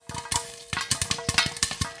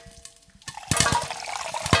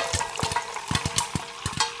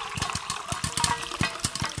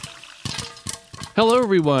Hello,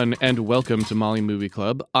 everyone, and welcome to Molly Movie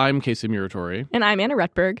Club. I'm Casey Muratori. And I'm Anna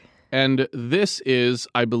Rutberg. And this is,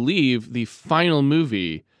 I believe, the final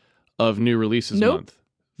movie of New Releases Month.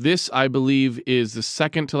 This, I believe, is the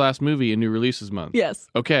second to last movie in New Releases Month. Yes.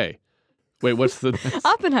 Okay. Wait, what's the...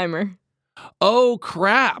 Oppenheimer. Oh,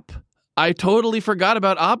 crap. I totally forgot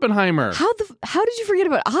about Oppenheimer. How did you forget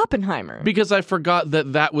about Oppenheimer? Because I forgot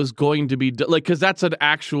that was going to be... because that's an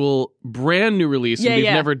actual brand new release, and we've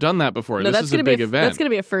never done that before. No, this is a big event. That's going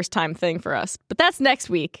to be a first-time thing for us. But that's next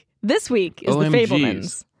week. This week is The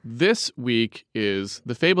Fabelmans. This week is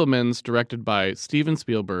The Fabelmans, directed by Steven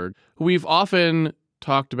Spielberg, who we've often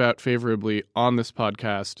talked about favorably on this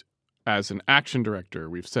podcast as an action director.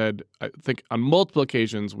 We've said, I think on multiple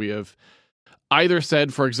occasions, we have either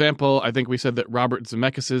said, for example, I think we said that Robert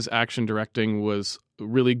Zemeckis' action directing was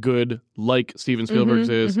really good, like Steven Spielberg's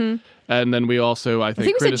is. Mm-hmm. And then we also, I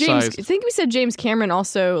think criticized... I think we said James Cameron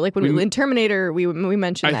also, like when in Terminator, we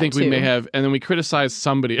mentioned that too. I think we may have. And then we criticized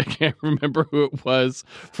somebody, I can't remember who it was,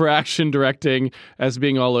 for action directing as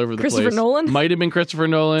being all over the place. Christopher Nolan? Might have been Christopher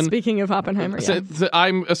Nolan. Speaking of Oppenheimer, yeah. So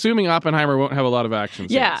I'm assuming Oppenheimer won't have a lot of action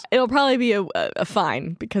scenes. Yeah, it'll probably be a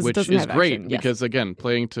fine because it doesn't have action. Which is great because, again,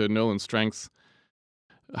 playing to Nolan's strengths,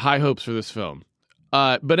 high hopes for this film.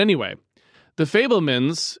 But anyway... The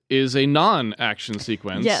Fabelmans is a non-action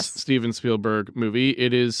sequence Steven Spielberg movie.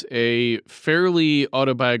 It is a fairly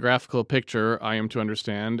autobiographical picture, I am to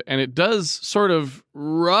understand, and it does sort of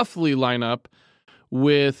roughly line up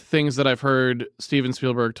with things that I've heard Steven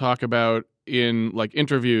Spielberg talk about in like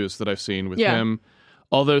interviews that I've seen with him.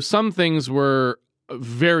 Although some things were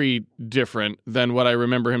very different than what I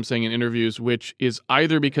remember him saying in interviews, which is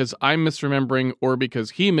either because I'm misremembering or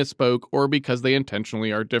because he misspoke or because they intentionally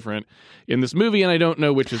are different in this movie, and I don't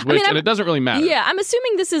know which is which, and it doesn't really matter. Yeah, I'm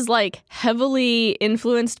assuming this is like heavily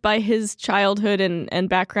influenced by his childhood and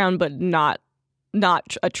background, but not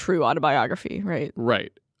a true autobiography, right?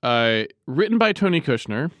 Right. Written by Tony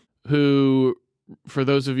Kushner, who, for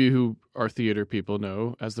those of you who are theater people,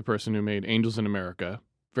 know as the person who made Angels in America.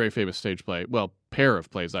 Very famous stage play. Well, pair of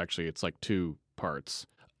plays, actually. It's like 2 parts.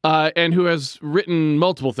 And who has written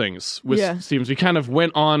multiple things with Steven. He kind of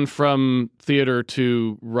went on from theater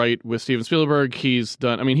to write with Steven Spielberg. He's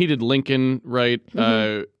done, he did Lincoln, right?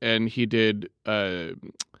 And he did, I'm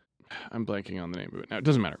blanking on the name of it now. It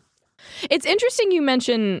doesn't matter. It's interesting you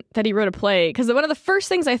mention that he wrote a play, because one of the first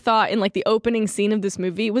things I thought in like the opening scene of this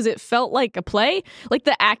movie was it felt like a play. Like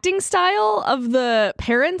the acting style of the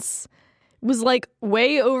parents was like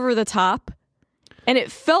way over the top, and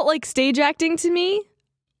it felt like stage acting to me.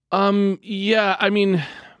 Yeah,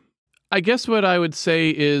 I guess what I would say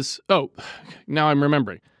is, now I'm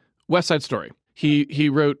remembering. West Side Story. He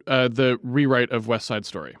wrote the rewrite of West Side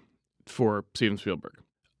Story for Steven Spielberg.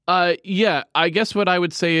 Yeah, I guess what I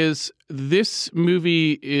would say is this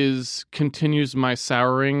movie continues my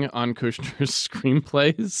souring on Kushner's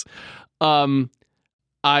screenplays.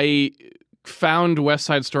 I found West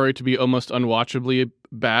Side Story to be almost unwatchably a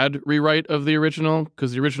bad rewrite of the original,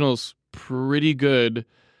 because the original is pretty good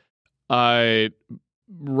writing,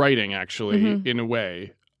 actually, in a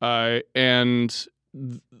way. And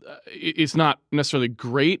it's not necessarily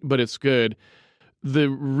great, but it's good. The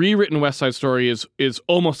rewritten West Side Story is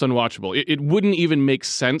almost unwatchable. It wouldn't even make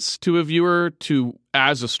sense to a viewer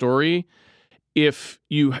as a story if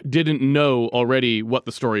you didn't know already what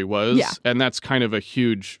the story was, and that's kind of a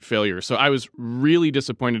huge failure. So I was really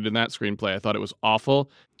disappointed in that screenplay. I thought it was awful.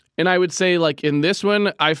 And I would say, like, in this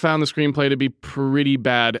one, I found the screenplay to be pretty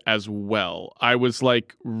bad as well. I was,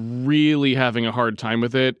 like, really having a hard time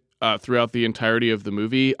with it throughout the entirety of the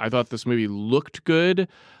movie. I thought this movie looked good.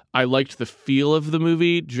 I liked the feel of the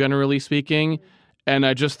movie, generally speaking, and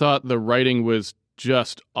I just thought the writing was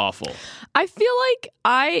just awful. I feel like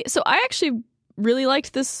I actually really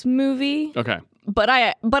liked this movie. Okay. But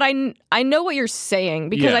I know what you're saying,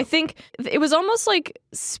 because I think it was almost like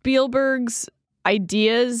Spielberg's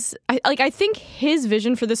ideas. I think his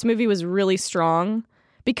vision for this movie was really strong,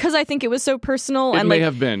 because I think it was so personal. It may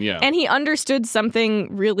have been, yeah. And he understood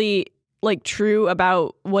something really like true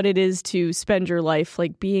about what it is to spend your life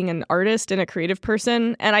like being an artist and a creative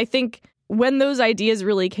person. And I think when those ideas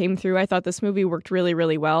really came through, I thought this movie worked really,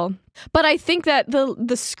 really well. But I think that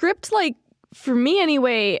the script, like, for me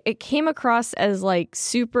anyway, it came across as like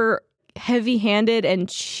super heavy-handed and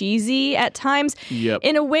cheesy at times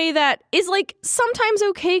in a way that is like sometimes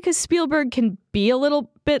okay, because Spielberg can be a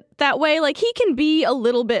little bit that way. Like, he can be a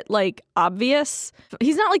little bit like obvious.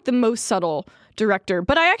 He's not like the most subtle director,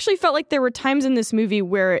 but I actually felt like there were times in this movie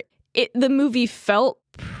where the movie felt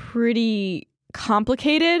pretty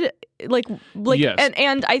complicated, like yes.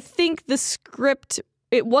 And I think the script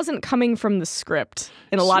it wasn't coming from the script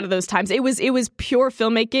in a lot of those times. It was pure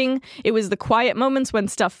filmmaking. It was the quiet moments when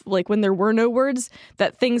stuff, like when there were no words,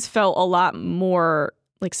 that things felt a lot more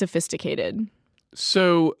like sophisticated.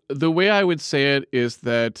 So the way I would say it is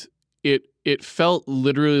that it felt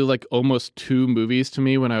literally like almost two movies to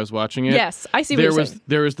me when I was watching it. Yes, I see what you're saying.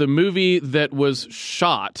 There was the movie that was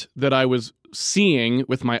shot that I was seeing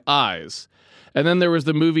with my eyes. And then there was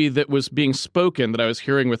the movie that was being spoken that I was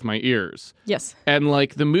hearing with my ears. Yes. And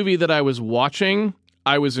like the movie that I was watching,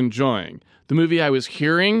 I was enjoying. The movie I was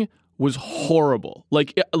hearing was horrible.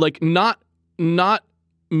 Like not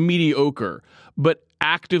mediocre, but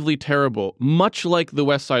actively terrible, much like the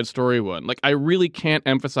West Side Story one. Like, I really can't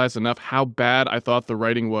emphasize enough how bad I thought the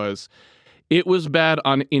writing was. It was bad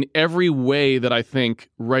in every way that I think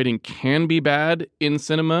writing can be bad in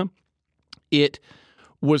cinema. It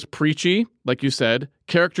was preachy, like you said.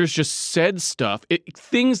 Characters just said stuff.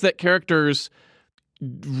 Things that characters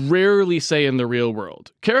rarely say in the real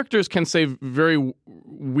world. Characters can say very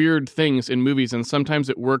weird things in movies, and sometimes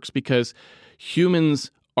it works because humans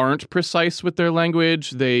aren't precise with their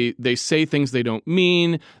language. They say things they don't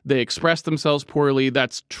mean. They express themselves poorly.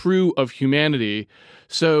 That's true of humanity.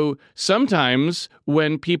 So sometimes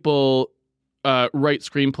when people write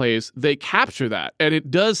screenplays, they capture that. And it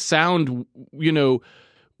does sound,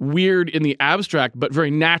 weird in the abstract, but very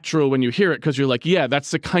natural when you hear it, because you're like, yeah, that's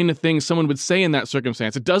the kind of thing someone would say in that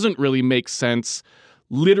circumstance. It doesn't really make sense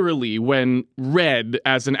literally when read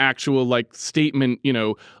as an actual like statement,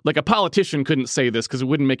 like a politician couldn't say this because it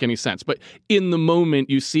wouldn't make any sense. But in the moment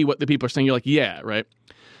you see what the people are saying, you're like, yeah, right.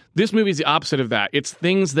 This movie is the opposite of that. It's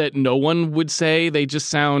things that no one would say. They just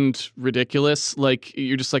sound ridiculous. Like,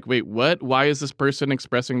 you're just like, wait, what? Why is this person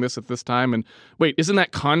expressing this at this time? And wait, isn't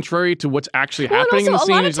that contrary to what's actually happening in the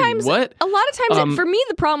scene? A lot of times, for me,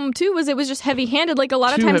 the problem too was it was just heavy-handed. Like, a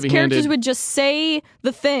lot of times characters would just say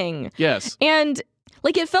the thing. Yes. And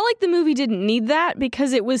like, it felt like the movie didn't need that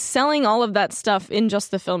because it was selling all of that stuff in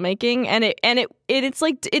just the filmmaking, and it's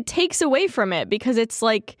like it takes away from it because it's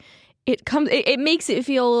like it makes it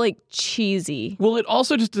feel like cheesy. Well, it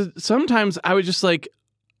also just sometimes I was just like,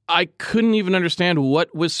 I couldn't even understand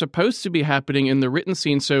what was supposed to be happening in the written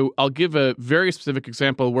scene. So I'll give a very specific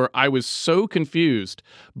example where I was so confused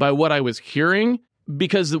by what I was hearing,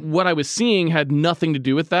 because what I was seeing had nothing to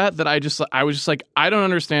do with that I was just like, I don't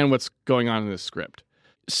understand what's going on in this script.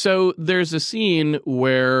 So there's a scene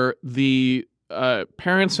where the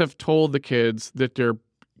parents have told the kids that they're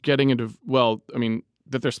getting into,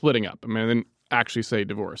 that they're splitting up. I mean, I didn't actually say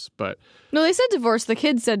divorce, but... No, they said divorce. The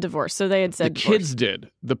kids said divorce, so they had said divorce. The kids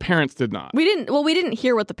did. The parents did not. We didn't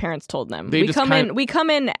hear what the parents told them. We come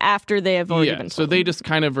in after they have already been told. So they just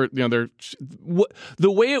kind of, they're...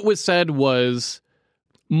 The way it was said was,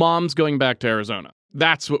 Mom's going back to Arizona.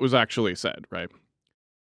 That's what was actually said, right?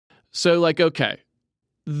 So, like, okay.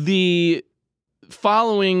 The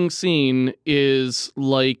following scene is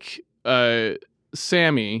like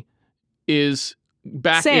Sammy is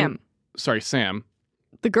back Sam. Sam.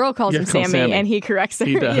 The girl calls him Sammy, and he corrects her.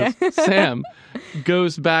 He does. Yeah. Sam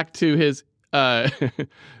goes back to his...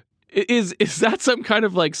 Is that some kind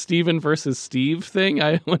of like Steven versus Steve thing?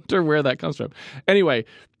 I wonder where that comes from. Anyway,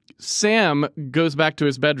 Sam goes back to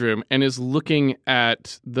his bedroom and is looking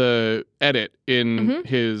at the edit in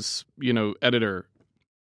his, editor.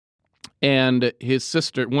 And his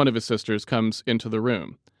sister, one of his sisters, comes into the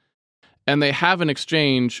room. And they have an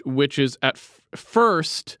exchange which is at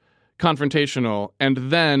first confrontational and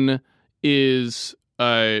then is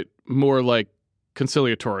more like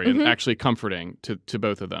conciliatory and actually comforting to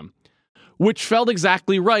both of them. Which felt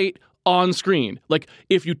exactly right on screen. Like,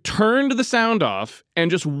 if you turned the sound off and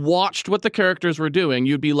just watched what the characters were doing,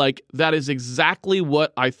 you'd be like, that is exactly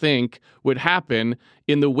what I think would happen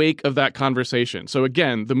in the wake of that conversation. So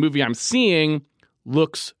again, the movie I'm seeing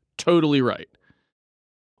looks totally right.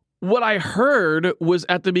 What I heard was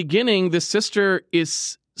at the beginning, the sister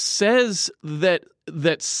says that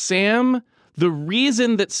Sam, the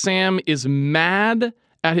reason that Sam is mad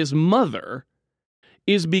at his mother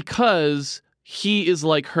is because he is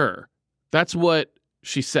like her. That's what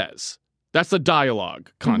she says. That's the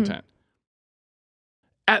dialogue content.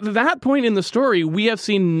 At that point in the story, we have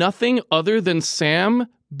seen nothing other than Sam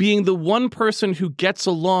being the one person who gets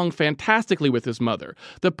along fantastically with his mother.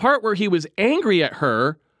 The part where he was angry at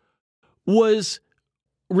her was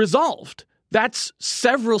resolved. That's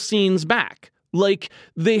several scenes back. Like,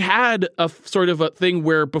 they had a sort of a thing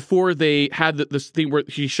where before they had this thing where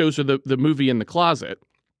he shows her the movie in the closet,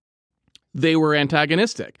 they were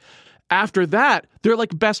antagonistic. after that, they're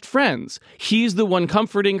like best friends. He's the one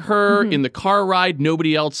comforting her in the car ride.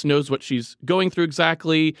 Nobody else knows what she's going through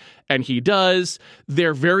exactly, and he does.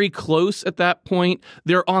 They're very close at that point.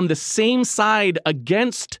 They're on the same side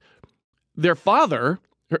against their father,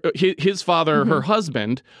 his father, her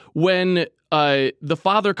husband. When the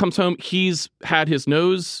father comes home, he's had his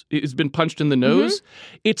nose, he's been punched in the nose.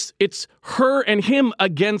 It's her and him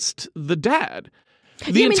against the dad.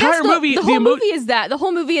 The entire movie, the whole movie is that. The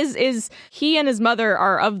whole movie is he and his mother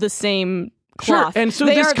are of the same cloth. Sure. And so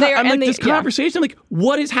this conversation, I'm like,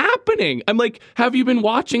 what is happening? I'm like, have you been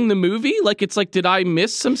watching the movie? Like, it's like, did I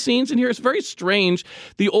miss some scenes in here? It's very strange.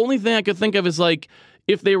 The only thing I could think of is like,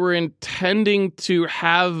 if they were intending to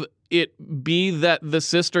have it be that the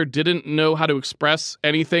sister didn't know how to express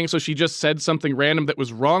anything, so she just said something random that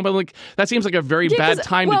was wrong. But like, that seems like a very bad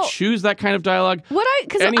time to choose that kind of dialogue.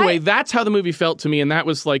 Anyway, that's how the movie felt to me, and that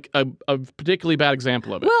was like a particularly bad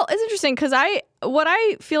example of it. Well, it's interesting because what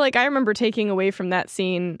I feel like I remember taking away from that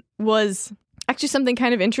scene was actually something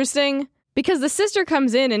kind of interesting, because the sister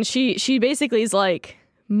comes in and she basically is like,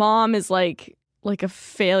 mom is like a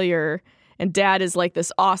failure, and dad is like this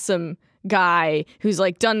awesome guy who's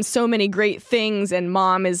like done so many great things, and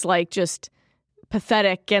mom is like just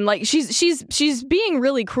pathetic, and like she's being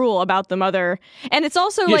really cruel about the mother. And it's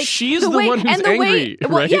also like she's the one who's angry, right?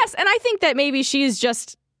 Well, yes, and I think that maybe she's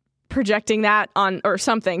just projecting that on or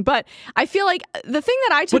something. But I feel like the thing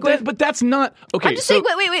that I took away, but that's not okay. I'm just saying.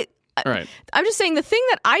 Wait. All right. I'm just saying the thing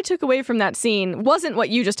that I took away from that scene wasn't what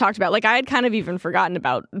you just talked about. Like, I had kind of even forgotten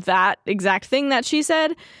about that exact thing that she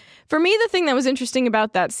said. For me, the thing that was interesting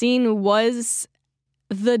about that scene was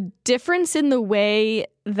the difference in the way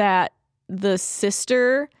that the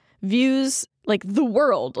sister views, like, the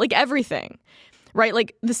world, like everything, right?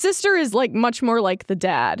 Like, the sister is like much more like the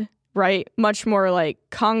dad, right? Much more like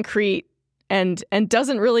concrete and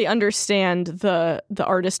doesn't really understand the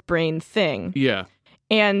artist brain thing. Yeah.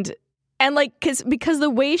 And like, because the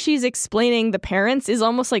way she's explaining the parents is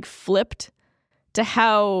almost like flipped to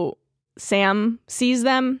how Sam sees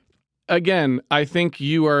them. Again, I think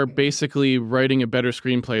you are basically writing a better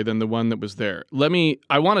screenplay than the one that was there.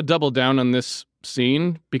 I want to double down on this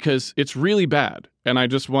scene because it's really bad. And I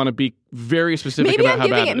just want to be very specific about how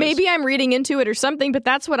bad it is. Maybe I'm reading into it or something, but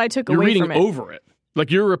that's what I took away from it. You're reading over it. Like,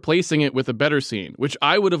 you're replacing it with a better scene, which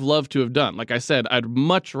I would have loved to have done. Like I said, I'd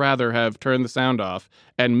much rather have turned the sound off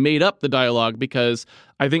and made up the dialogue, because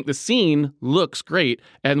I think the scene looks great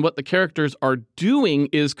and what the characters are doing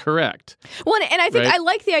is correct. Well, and I think I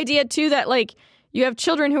like the idea, too, that, like, you have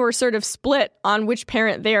children who are sort of split on which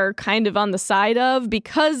parent they are kind of on the side of,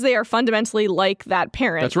 because they are fundamentally like that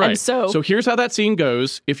parent. That's right. And so here's how that scene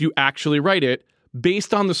goes if you actually write it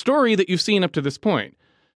based on the story that you've seen up to this point.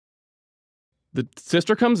 The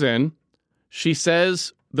sister comes in, she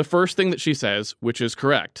says the first thing that she says, which is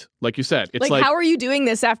correct. Like you said, it's like, how are you doing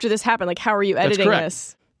this after this happened? Like, how are you editing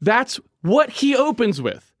this? That's what he opens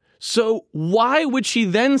with. So why would she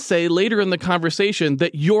then say later in the conversation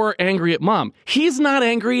that you're angry at mom? He's not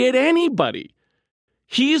angry at anybody.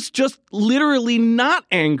 He's just literally not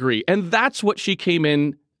angry. And that's what she came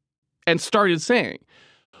in and started saying.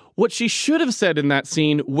 What she should have said in that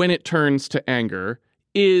scene when it turns to anger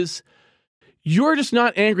is, you're just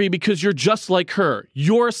not angry because you're just like her.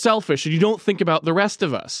 You're selfish and you don't think about the rest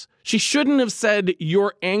of us. She shouldn't have said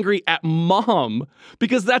you're angry at mom,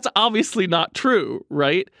 because that's obviously not true,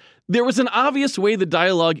 right? There was an obvious way the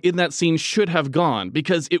dialogue in that scene should have gone,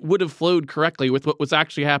 because it would have flowed correctly with what was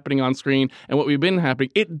actually happening on screen and what we've been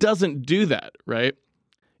happening. It doesn't do that, right?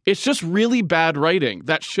 It's just really bad writing.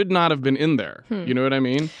 That should not have been in there. You know what I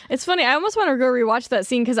mean? It's funny. I almost want to go rewatch that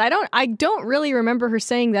scene, because I don't really remember her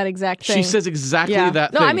saying that exact thing. She says exactly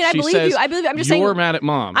that thing. No, I mean, I believe you. I'm just saying you're mad at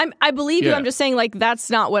mom. I believe you. I'm just saying, like, that's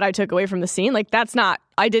not what I took away from the scene. Like, that's not.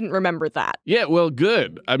 I didn't remember that. Yeah, well,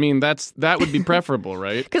 good. I mean, that would be preferable,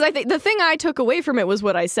 right? Because I think the thing I took away from it was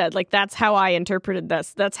what I said. Like, that's how I interpreted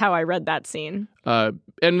this. That's how I read that scene. And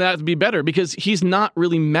that'd be better, because he's not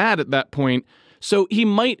really mad at that point. So he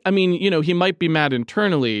might be mad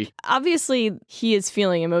internally. Obviously, he is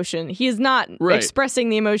feeling emotion. He is not expressing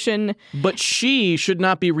the emotion. But she should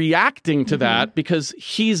not be reacting to that, because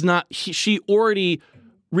she already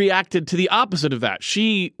reacted to the opposite of that.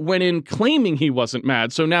 She went in claiming he wasn't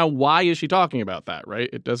mad. So now why is she talking about that, right?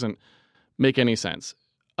 It doesn't make any sense.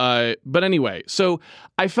 But anyway, so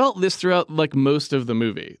I felt this throughout like most of the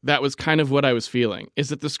movie. That was kind of what I was feeling, is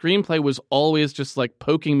that the screenplay was always just like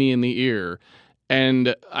poking me in the ear.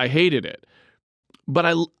 And I hated it. But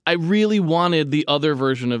I really wanted the other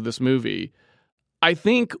version of this movie. I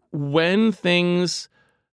think when things...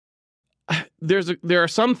 There are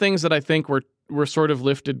some things that I think were were sort of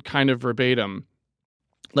lifted kind of verbatim.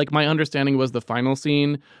 Like, my understanding was the final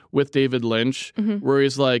scene with David Lynch, where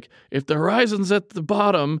he's like, if the horizon's at the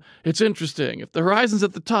bottom, it's interesting. If the horizon's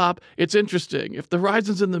at the top, it's interesting. If the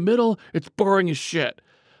horizon's in the middle, it's boring as shit.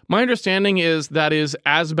 My understanding is that is,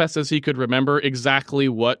 as best as he could remember, exactly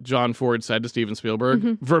what John Ford said to Steven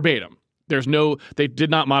Spielberg, verbatim. They did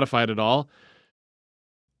not modify it at all.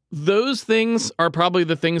 Those things are probably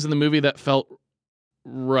the things in the movie that felt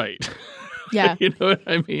right. Yeah. You know what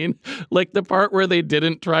I mean? Like the part where they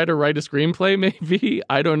didn't try to write a screenplay, maybe?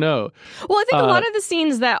 I don't know. Well, I think a lot of the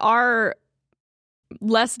scenes that are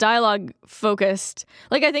less dialogue focused,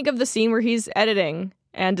 like I think of the scene where he's editing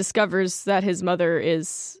and discovers that his mother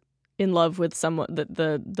is in love with someone,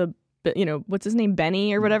 the what's his name?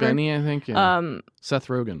 Benny or whatever? Benny, I think. Yeah. Seth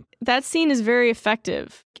Rogen. That scene is very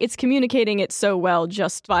effective. It's communicating it so well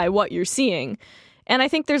just by what you're seeing. And I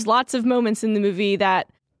think there's lots of moments in the movie that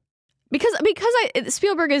Because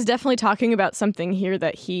Spielberg is definitely talking about something here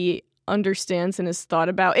that he understands and has thought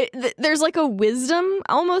about. There's like a wisdom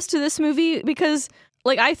almost to this movie because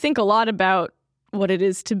like I think a lot about what it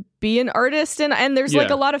is to be an artist and there's like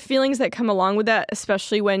a lot of feelings that come along with that,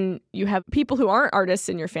 especially when you have people who aren't artists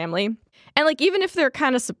in your family. And like even if they're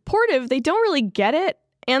kind of supportive, they don't really get it.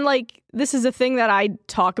 And like this is a thing that I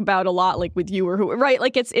talk about a lot, like with you or who, right?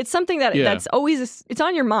 Like it's something that's always it's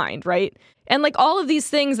on your mind, right? And like all of these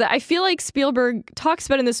things that I feel like Spielberg talks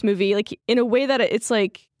about in this movie, like in a way that it's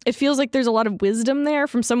like it feels like there's a lot of wisdom there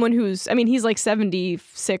from someone who's, I mean, he's like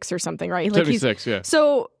 76 or something, right? Like 76, yeah.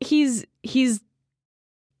 So he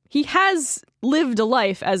has lived a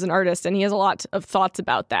life as an artist, and he has a lot of thoughts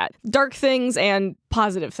about that, dark things and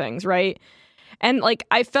positive things, right? And like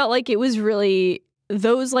I felt like it was really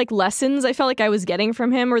those like lessons I felt like I was getting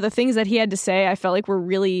from him, or the things that he had to say, I felt like were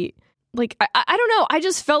really like, I don't know. I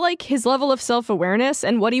just felt like his level of self-awareness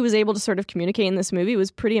and what he was able to sort of communicate in this movie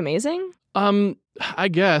was pretty amazing. I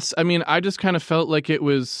guess. I mean, I just kind of felt like it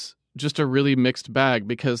was just a really mixed bag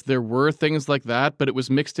because there were things like that, but it was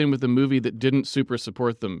mixed in with a movie that didn't super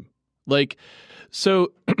support them. Like,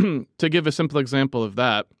 so to give a simple example of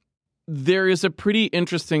that, there is a pretty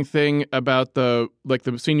interesting thing about the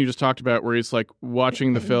scene you just talked about where he's like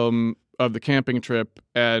watching the film of the camping trip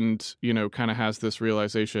and, you know, kind of has this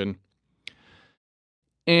realization.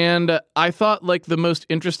 And I thought like the most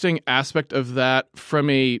interesting aspect of that from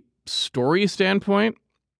a story standpoint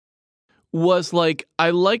was like,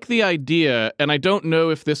 I like the idea, and I don't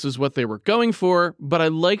know if this is what they were going for, but I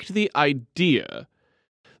liked the idea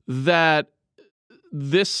that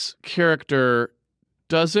this character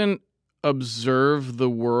doesn't observe the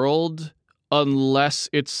world unless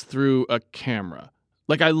it's through a camera.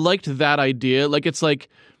 Like, I liked that idea. Like, it's like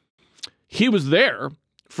he was there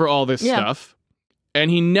for all this stuff, and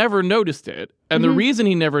he never noticed it. And the reason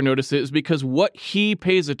he never noticed it is because what he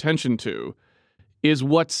pays attention to is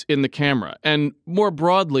what's in the camera. And more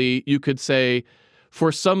broadly, you could say,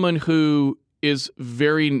 for someone who is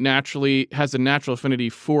very naturally, has a natural affinity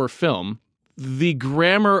for film, the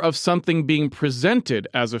grammar of something being presented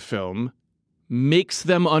as a film makes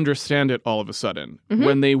them understand it all of a sudden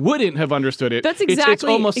when they wouldn't have understood it. That's exactly. It's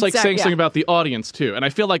almost like saying something about the audience too. And I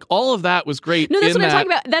feel like all of that was great. No, that's what I'm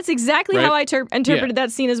talking about. That's exactly how I interpreted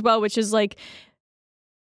that scene as well, which is like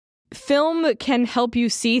film can help you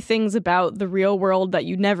see things about the real world that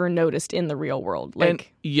you never noticed in the real world. Like, and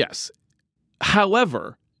yes.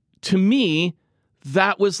 However, to me,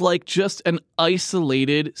 that was like just an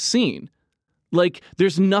isolated scene. Like,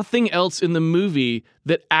 there's nothing else in the movie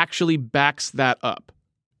that actually backs that up.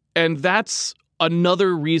 And that's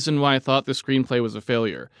another reason why I thought the screenplay was a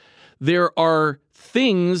failure. There are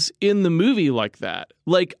things in the movie like that.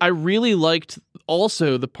 Like, I really liked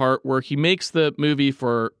also the part where he makes the movie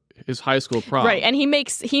for his high school prom. Right, and he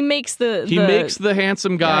makes the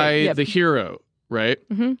handsome guy the hero, right?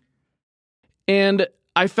 Mm-hmm. And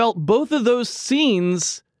I felt both of those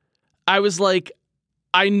scenes, I was like,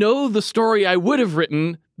 I know the story I would have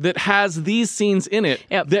written that has these scenes in it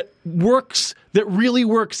that works, that really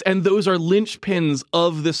works, and those are linchpins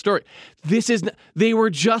of the story. They were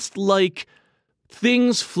just like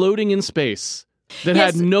things floating in space that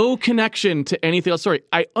had no connection to anything else. Sorry,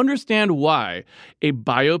 I understand why a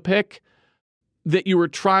biopic that you were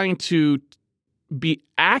trying to be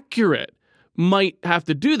accurate might have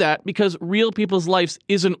to do that because real people's lives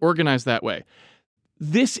isn't organized that way.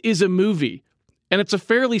 This is a movie. And it's a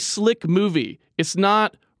fairly slick movie. It's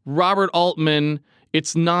not Robert Altman.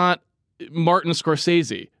 It's not Martin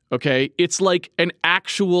Scorsese, okay? It's like an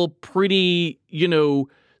actual pretty,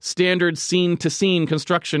 standard scene-to-scene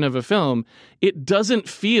construction of a film. It doesn't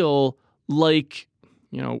feel like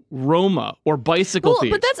Roma or Bicycle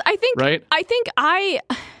Thieves. But that's right? I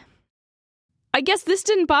guess this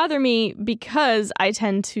didn't bother me because I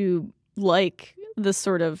tend to like the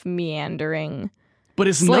sort of meandering but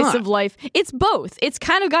it's slice not. of life. It's both. It's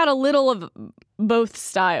kind of got a little of both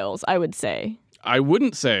styles, I would say. I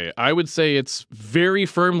wouldn't say. I would say it's very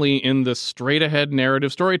firmly in the straight-ahead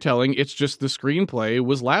narrative storytelling. It's just the screenplay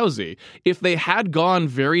was lousy. If they had gone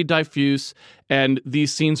very diffuse and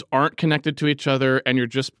these scenes aren't connected to each other and you're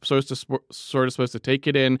just supposed to take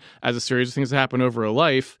it in as a series of things that happen over a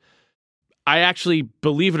life, I actually,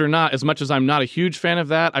 believe it or not, as much as I'm not a huge fan of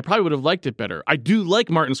that, I probably would have liked it better. I do like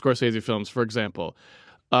Martin Scorsese films, for example.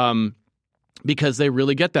 Because they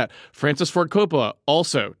really get that. Francis Ford Coppola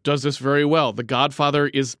also does this very well. The Godfather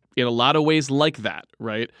is in a lot of ways like that,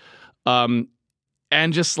 right? And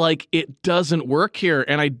just like it doesn't work here.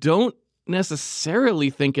 And I don't necessarily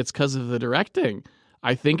think it's because of the directing.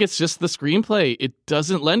 I think it's just the screenplay. It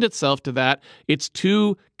doesn't lend itself to that. It's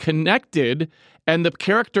too connected and the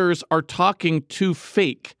characters are talking too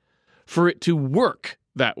fake for it to work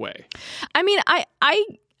that way. I mean,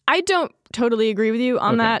 I don't totally agree with you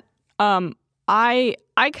on that. I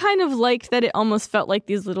kind of liked that it almost felt like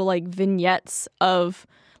these little like vignettes of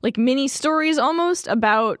like mini stories almost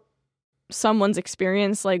about someone's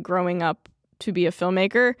experience like growing up to be a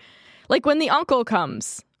filmmaker. Like when the uncle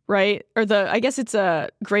comes, right? Or I guess it's a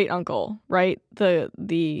great uncle, right?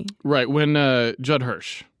 Right, when Judd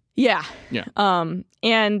Hirsch. Yeah. Yeah.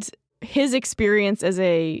 And his experience as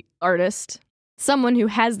a artist, someone who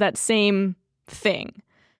has that same thing.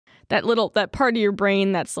 That part of your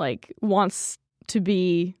brain that's like wants to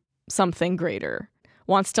be something greater,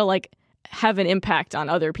 wants to like have an impact on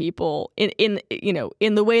other people in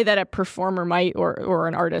the way that a performer might or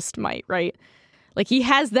an artist might, right? Like he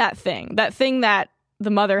has that thing that the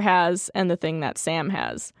mother has and the thing that Sam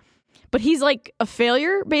has. But he's like a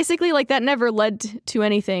failure, basically. Like that never led to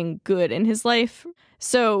anything good in his life.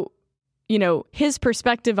 So, his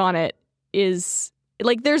perspective on it is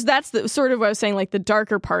like that's the sort of what I was saying, like the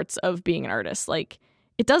darker parts of being an artist. Like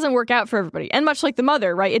it doesn't work out for everybody. And much like the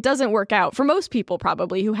mother, right? It doesn't work out for most people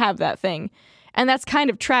probably who have that thing. And that's kind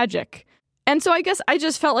of tragic. And so I guess I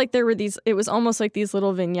just felt like it was almost like these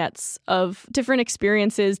little vignettes of different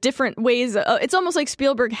experiences, different ways. It's almost like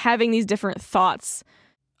Spielberg having these different thoughts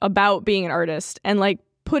about being an artist and like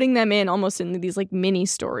putting them in almost in these like mini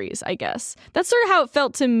stories, I guess. That's sort of how it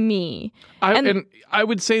felt to me. And I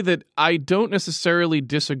would say that I don't necessarily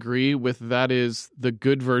disagree with that is the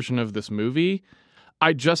good version of this movie.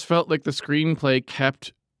 I just felt like the screenplay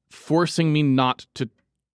kept forcing me not to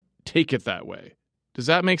take it that way. Does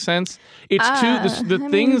that make sense? It's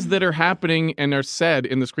things that are happening and are said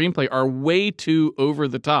in the screenplay are way too over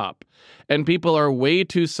the top. And people are way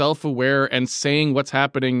too self-aware and saying what's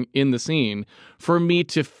happening in the scene for me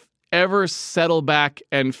to ever settle back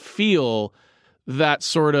and feel that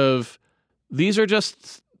sort of, these are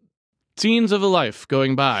just scenes of a life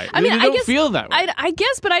going by. I mean, I don't feel that way. I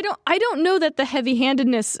guess, but I don't know that the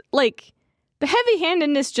heavy-handedness, like, the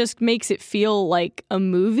heavy-handedness just makes it feel like a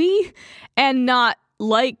movie and not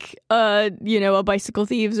like a Bicycle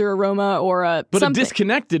Thieves or a Roma or something. A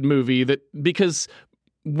disconnected movie because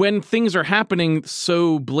when things are happening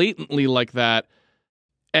so blatantly like that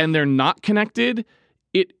and they're not connected,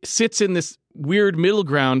 it sits in this weird middle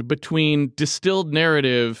ground between distilled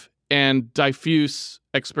narrative and diffuse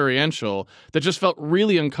experiential that just felt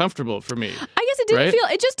really uncomfortable for me. I guess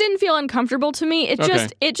it just didn't feel uncomfortable to me.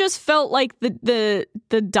 It just felt like the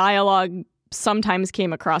dialogue sometimes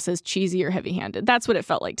came across as cheesy or heavy-handed. That's what it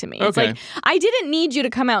felt like to me. It's like, I didn't need you to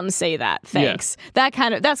come out and say that. Thanks.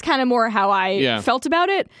 Yeah. That's kind of more how I felt about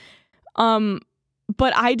it.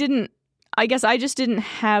 But I guess I just didn't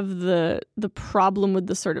have the problem with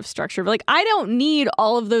the sort of structure. Like, I don't need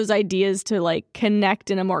all of those ideas to like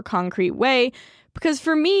connect in a more concrete way, because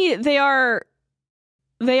for me, they are,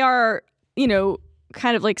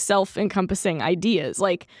 kind of like self-encompassing ideas.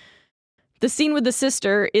 Like the scene with the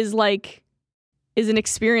sister is an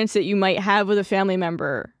experience that you might have with a family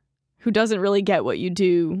member who doesn't really get what you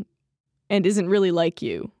do and isn't really like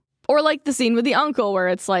you. Or like the scene with the uncle where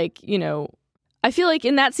it's like, I feel like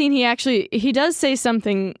in that scene he does say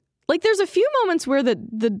something, like there's a few moments where the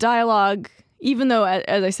dialogue, even though,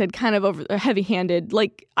 as I said, kind of over heavy-handed,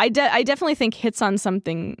 like I definitely think hits on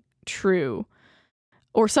something true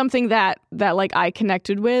or something that like I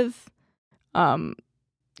connected with.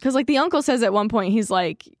 Because like the uncle says at one point, he's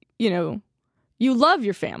like, you love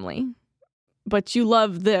your family, but you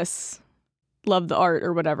love the art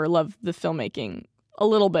or whatever, love the filmmaking a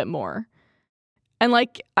little bit more. And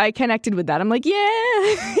like, I connected with that. I'm like,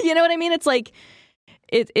 yeah, you know what I mean? It's like,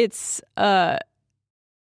 it's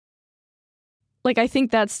like, I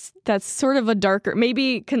think that's sort of a darker,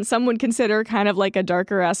 maybe someone consider kind of like a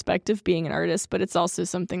darker aspect of being an artist, but it's also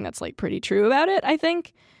something that's like pretty true about it, I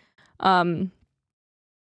think. Or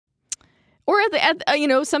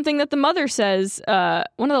something that the mother says,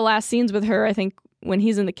 one of the last scenes with her, I think, when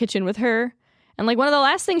he's in the kitchen with her, and like one of the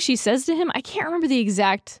last things she says to him, I can't remember the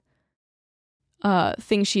exact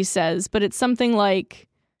thing she says, but it's something like,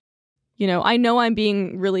 I know I'm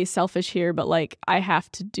being really selfish here, but like I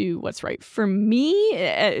have to do what's right for me,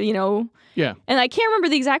 Yeah. And I can't remember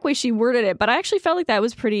the exact way she worded it, but I actually felt like that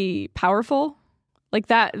was pretty powerful. Like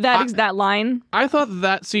that line. I thought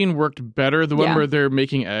that scene worked better. The one where they're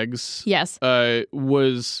making eggs. Yes.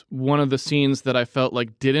 Was one of the scenes that I felt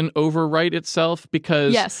like didn't overwrite itself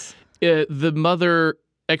because the mother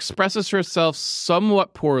expresses herself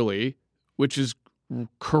somewhat poorly, which is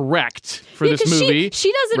correct for this movie.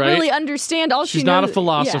 She doesn't really understand. She's not a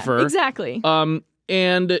philosopher. Yeah, exactly.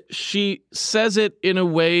 And she says it in a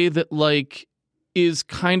way that like is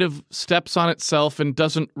kind of steps on itself and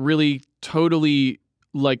doesn't really totally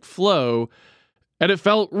like flow. And it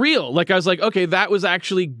felt real. Like I was like, okay, that was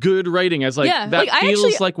actually good writing. I was like, that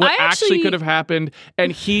feels like what actually could have happened.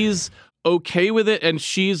 And he's okay with it. And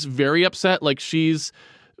she's very upset. Like she's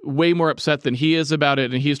way more upset than he is about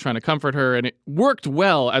it, and he's trying to comfort her, and it worked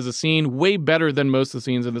well as a scene, way better than most of the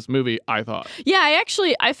scenes in this movie, I thought. Yeah,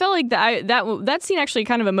 I felt like that scene actually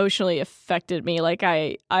kind of emotionally affected me. Like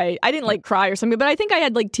I didn't like cry or something, but I think I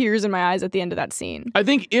had like tears in my eyes at the end of that scene. I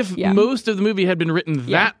think if most of the movie had been written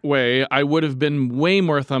that way, I would have been way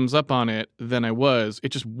more thumbs up on it than I was. It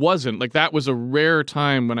just wasn't. Like that was a rare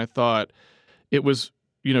time when I thought it was,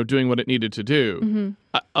 doing what it needed to do.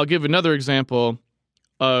 Mm-hmm. I'll give another example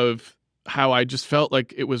of how I just felt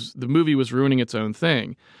like the movie was ruining its own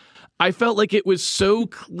thing. I felt like it was so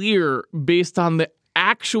clear based on the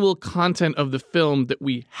actual content of the film that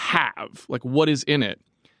we have, like what is in it.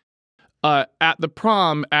 At the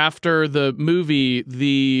prom after the movie,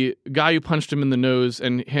 the guy who punched him in the nose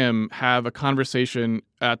and him have a conversation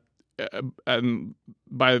in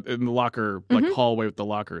the locker, like hallway with the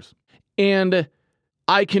lockers. And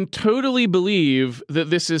I can totally believe that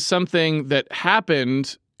this is something that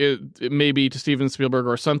happened, maybe to Steven Spielberg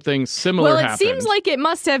or something similar happened. Well, it seems like it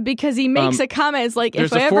must have, because he makes a comment. It's like,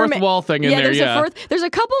 there's a fourth wall thing in there. There's a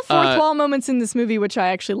couple fourth wall moments in this movie, which I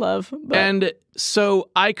actually love. But. And so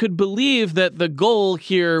I could believe that the goal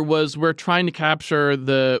here was we're trying to capture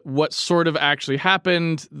what sort of actually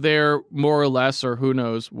happened there, more or less, or who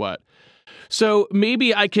knows what. So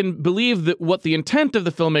maybe I can believe that what the intent of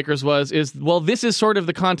the filmmakers is, well, this is sort of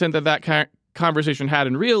the content that conversation had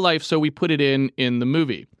in real life, so we put it in the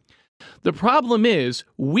movie. The problem is,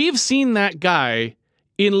 we've seen that guy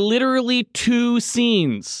in literally 2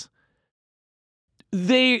 scenes.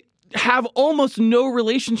 They have almost no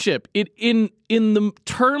relationship. In the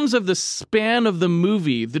terms of the span of the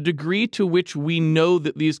movie, the degree to which we know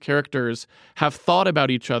that these characters have thought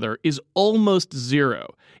about each other is almost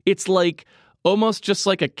zero. It's like almost just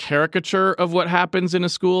like a caricature of what happens in a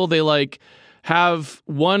school. They like have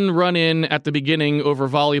one run in at the beginning over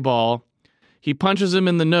volleyball. He punches him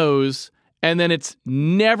in the nose, and then it's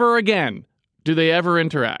never again do they ever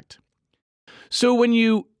interact. So when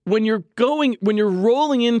you're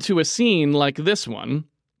rolling into a scene like this one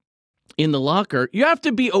in the locker, you have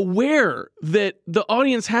to be aware that the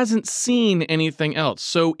audience hasn't seen anything else.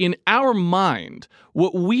 So in our mind,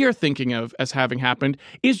 what we are thinking of as having happened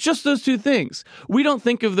is just those 2 things. We don't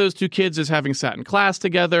think of those 2 kids as having sat in class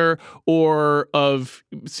together, or of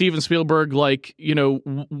Steven Spielberg, like,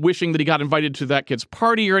 wishing that he got invited to that kid's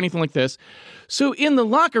party or anything like this. So in the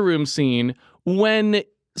locker room scene, when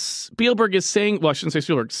Spielberg is saying, well, I shouldn't say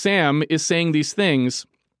Spielberg, Sam is saying these things,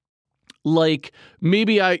 like,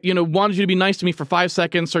 maybe I, wanted you to be nice to me for 5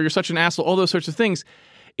 seconds, or you're such an asshole, all those sorts of things.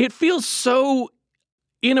 It feels so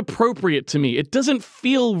inappropriate to me. It doesn't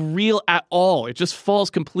feel real at all. It just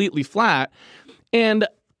falls completely flat. And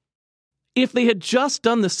if they had just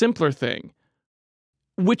done the simpler thing,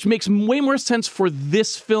 which makes way more sense for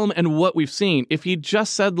this film and what we've seen, if he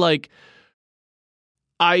just said, like,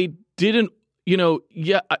 I didn't,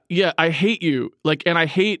 I hate you, like, and I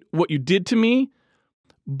hate what you did to me,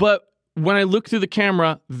 but when I look through the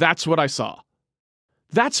camera, that's what I saw.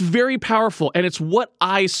 That's very powerful, and it's what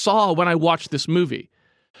I saw when I watched this movie.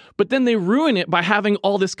 But then they ruin it by having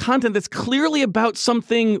all this content that's clearly about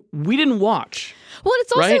something we didn't watch. Well,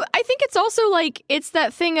 it's also, right? I think it's also like, it's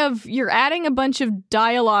that thing of you're adding a bunch of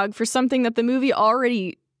dialogue for something that the movie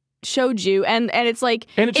already showed you, and it's like...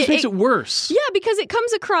 And it just makes it worse. Yeah, because it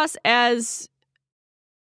comes across as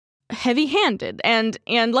heavy-handed, and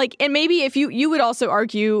maybe if you would also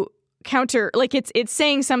argue counter, like it's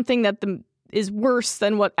saying something that is worse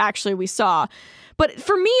than what actually we saw. But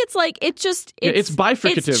for me, it's like it's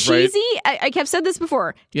bifurcative, it's cheesy. right? I have said this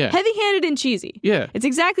before. Yeah. Heavy-handed and cheesy. Yeah. It's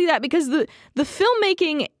exactly that, because the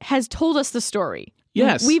filmmaking has told us the story.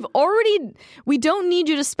 Yes. We don't need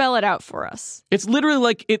you to spell it out for us. It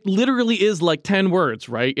literally is like 10 words,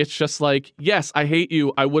 right? It's just like, yes, I hate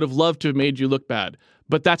you. I would have loved to have made you look bad.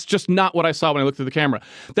 But that's just not what I saw when I looked through the camera.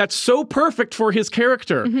 That's so perfect for his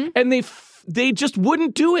character. Mm-hmm. And they just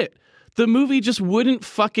wouldn't do it. The movie just wouldn't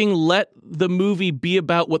fucking let the movie be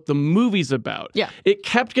about what the movie's about. Yeah. It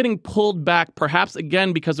kept getting pulled back, perhaps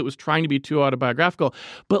again because it was trying to be too autobiographical.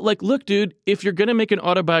 But like, look, dude, if you're going to make an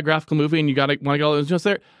autobiographical movie and you want to get all those just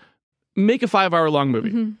there, make a 5-hour-long movie.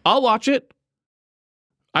 Mm-hmm. I'll watch it.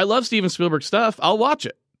 I love Steven Spielberg stuff. I'll watch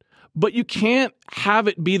it. But you can't have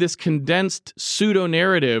it be this condensed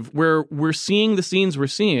pseudo-narrative where we're seeing the scenes we're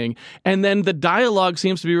seeing, and then the dialogue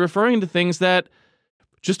seems to be referring to things that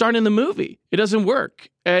just aren't in the movie. It doesn't work.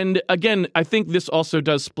 And again, I think this also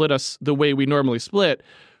does split us the way we normally split.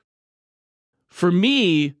 For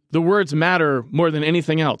me, the words matter more than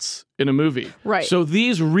anything else in a movie. Right. So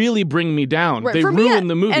these really bring me down. Right. They ruin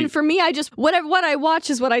the movie. And for me, I just what I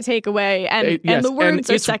watch is what I take away, and the words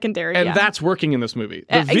are secondary. And that's working in this movie.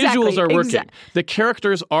 The visuals are working. The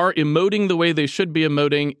characters are emoting the way they should be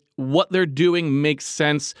emoting. What they're doing makes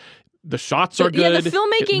sense. The shots are good. Yeah, the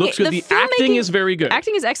filmmaking, it looks good. The acting is very good.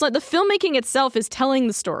 Acting is excellent. The filmmaking itself is telling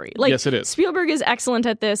the story. Like, yes, it is. Spielberg is excellent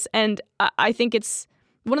at this, and I think it's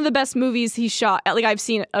one of the best movies he shot. Like, I've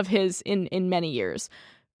seen of his in many years,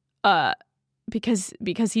 because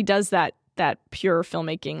he does that pure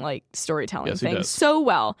filmmaking, like storytelling thing so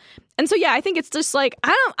well. And so I think it's just like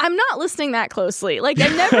I'm not listening that closely. Like, I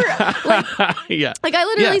never like I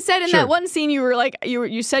literally said in that one scene, you were like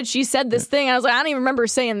you said she said this thing, and I was like, I don't even remember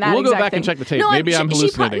saying that. We'll go back and check the tape. No, maybe I'm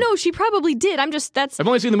hallucinating. She probably did. I've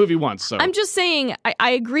only seen the movie once, so I'm just saying I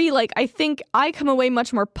agree. Like, I think I come away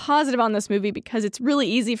much more positive on this movie because it's really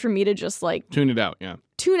easy for me to just like tune it out,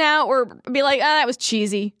 tune out or be like, that was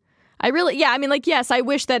cheesy. Yes, I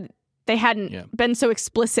wish that they hadn't been so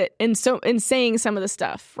explicit in saying some of the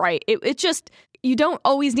stuff, right? It just, you don't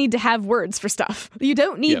always need to have words for stuff. You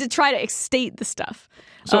don't need to try to state the stuff.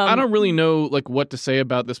 So I don't really know like what to say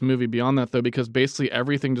about this movie beyond that, though, because basically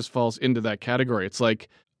everything just falls into that category. It's like,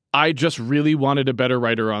 I just really wanted a better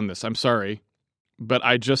writer on this. I'm sorry. But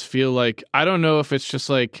I just feel like, I don't know if it's just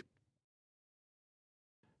like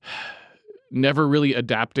never really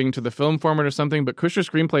adapting to the film format or something, but Kushner's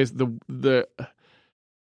screenplays,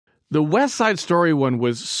 the West Side Story one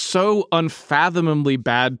was so unfathomably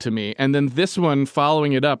bad to me. And then this one,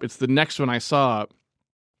 following it up, it's the next one I saw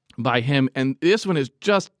by him. And this one is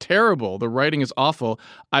just terrible. The writing is awful.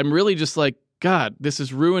 I'm really just like, God, this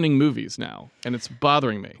is ruining movies now. And it's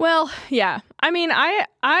bothering me. Well, yeah. I mean,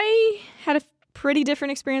 I had a pretty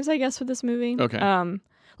different experience, I guess, with this movie. Okay.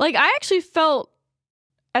 Like, I actually felt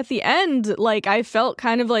at the end, like, I felt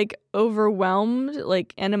kind of like overwhelmed,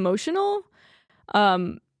 like, and emotional.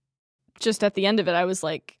 Just at the end of it, I was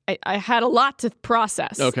like, I had a lot to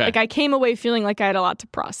process. Okay. Like, I came away feeling like I had a lot to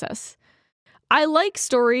process. I like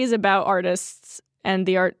stories about artists and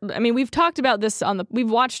the art. I mean, we've talked about this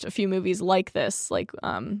we've watched a few movies like this, like,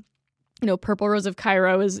 Purple Rose of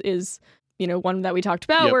Cairo is one that we talked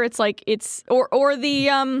about, where it's like, or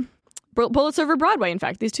the, Bullets Over Broadway, in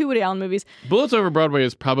fact. These two Woody Allen movies. Bullets Over Broadway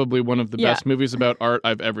is probably one of the best movies about art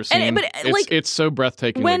I've ever seen. It's so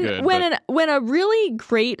breathtakingly good. When a really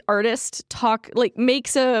great artist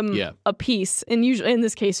makes a piece, and usually in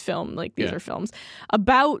this case film, like these are films,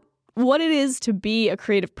 about what it is to be a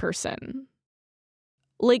creative person.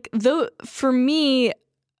 Like, for me,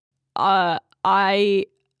 I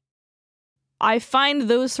find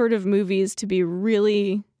those sort of movies to be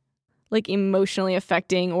really like emotionally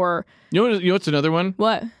affecting. Or you know what's another one?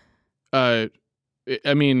 What? I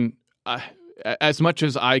mean, as much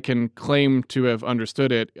as I can claim to have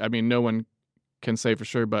understood it, I mean, no one can say for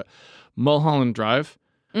sure, but Mulholland Drive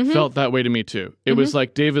felt that way to me too. It was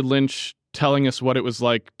like David Lynch telling us what it was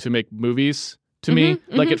like to make movies. To me,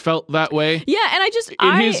 like, it felt that way. Yeah,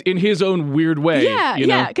 and in his own weird way.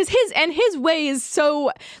 Yeah, because his way is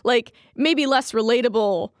so, like, maybe less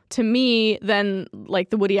relatable to me than like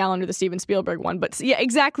the Woody Allen or the Steven Spielberg one. But yeah,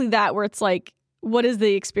 exactly that, where it's like, what is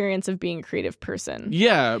the experience of being a creative person?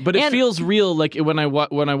 Yeah, but it feels real. Like, when I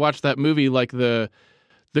watch that movie, like the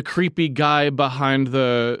creepy guy behind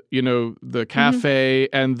the cafe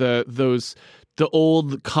and those the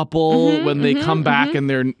old couple when they come back and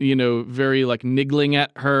they're, you know, very like niggling at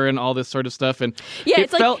her and all this sort of stuff. And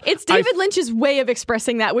it's David Lynch's way of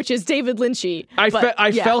expressing that, which is David Lynchy. I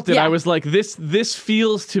felt it. Yeah. I was like, this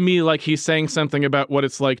feels to me like he's saying something about what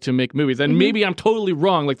it's like to make movies. And maybe I'm totally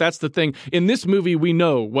wrong. Like, that's the thing. In this movie, we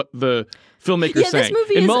know what the filmmaker's saying.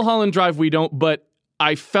 In Mulholland Drive, we don't, but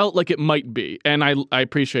I felt like it might be. And I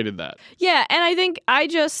appreciated that. Yeah, and I think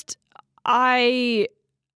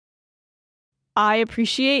I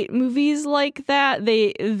appreciate movies like that.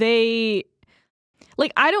 They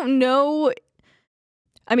like, I don't know.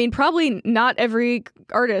 I mean, probably not every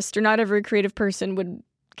artist or not every creative person would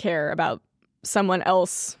care about someone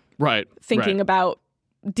else thinking about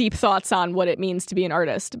deep thoughts on what it means to be an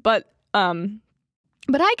artist. But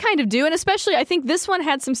I kind of do. And especially, I think this one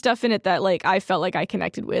had some stuff in it that like I felt like I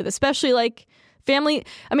connected with, especially like family.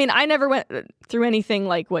 I mean, I never went through anything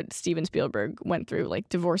like what Steven Spielberg went through, like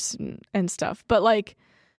divorce and stuff. But like,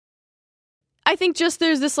 I think just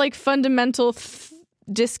there's this like fundamental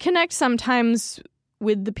disconnect sometimes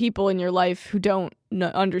with the people in your life who don't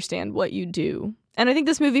understand what you do. And I think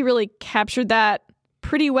this movie really captured that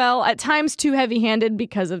pretty well, at times too heavy-handed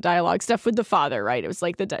because of dialogue stuff with the father, right? It was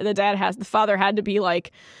like the father had to be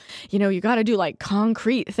like, you know, you got to do like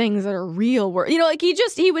concrete things that are real work. You know, like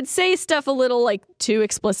he would say stuff a little like too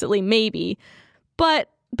explicitly maybe, but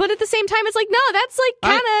at the same time it's like, no, that's like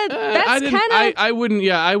kind of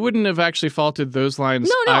I wouldn't have actually faulted those lines.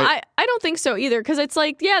 No, I don't think so either, because it's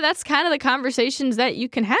like, yeah, that's kind of the conversations that you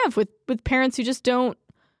can have with parents who just don't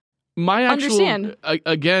understand.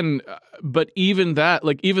 Again, but even that,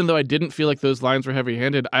 like, even though I didn't feel like those lines were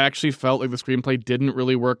heavy-handed, I actually felt like the screenplay didn't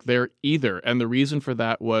really work there either. And the reason for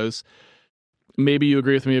that was, maybe you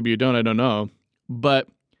agree with me, maybe you don't, I don't know. But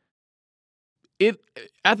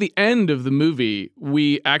at the end of the movie,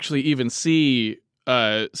 we actually even see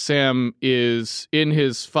Sam is in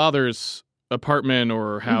his father's apartment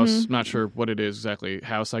or house, not sure what it is exactly,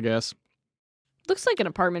 house, I guess. Looks like an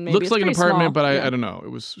apartment, maybe. Looks like an apartment, small. But I don't know. It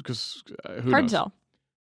was because who hard knows? to tell.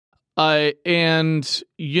 And,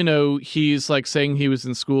 you know, he's like saying he was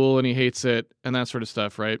in school and he hates it and that sort of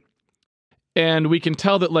stuff, right? And we can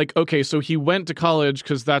tell that, like, okay, so he went to college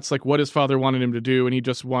because that's like what his father wanted him to do, and he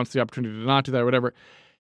just wants the opportunity to not do that or whatever.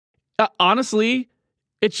 Honestly,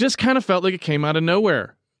 it just kind of felt like it came out of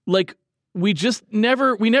nowhere. Like, we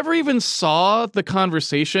never even saw the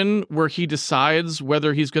conversation where he decides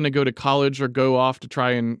whether he's going to go to college or go off to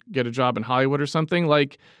try and get a job in Hollywood or something.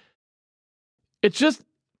 Like, it's just,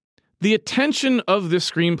 the attention of this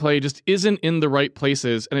screenplay just isn't in the right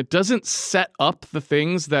places, and it doesn't set up the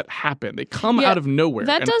things that happen. They come out of nowhere.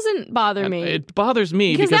 That doesn't bother me. It bothers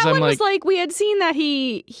me because that I'm one was like, we had seen that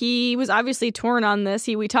he was obviously torn on this.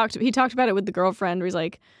 He talked about it with the girlfriend where he's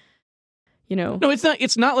like, you know. No,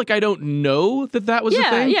 it's not like I don't know that was a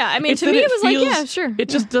thing. Yeah, I mean, to me it was like, yeah, sure. It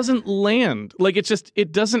just doesn't land. Like,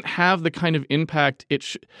 it doesn't have the kind of impact it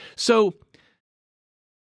should. So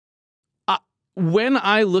when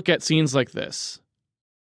I look at scenes like this,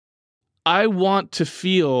 I want to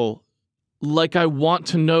feel like I want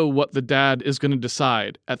to know what the dad is going to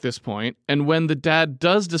decide at this point. And when the dad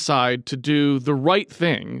does decide to do the right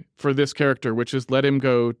thing for this character, which is let him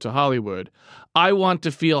go to Hollywood, I want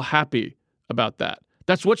to feel happy about that.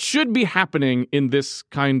 That's what should be happening in this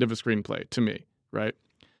kind of a screenplay to me, right?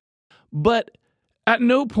 But at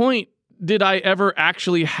no point did I ever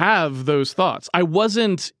actually have those thoughts. I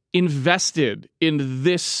wasn't invested in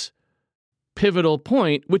this pivotal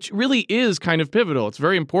point, which really is kind of pivotal. It's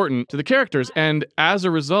very important to the characters. And as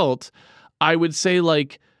a result, I would say,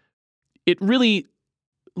 like, it really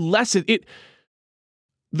lessened it.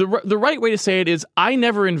 The right way to say it is, I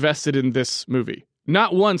never invested in this movie.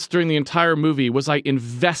 Not once during the entire movie was I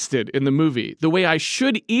invested in the movie the way I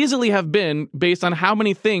should easily have been based on how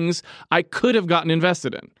many things I could have gotten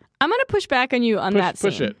invested in. I'm going to push back on you on that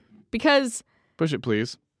scene. Push it. Because... Push it,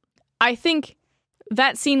 please. I think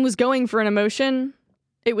that scene was going for an emotion.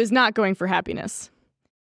 It was not going for happiness.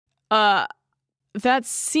 That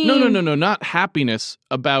scene... No, not happiness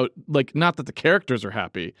about, like, not that the characters are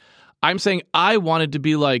happy. I'm saying I wanted to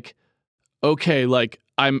be like, okay, like,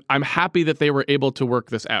 I'm happy that they were able to work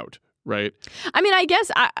this out, right? I mean, I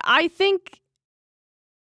guess I think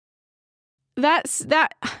that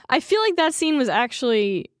I feel like that scene was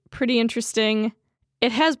actually pretty interesting.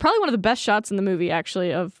 It has probably one of the best shots in the movie,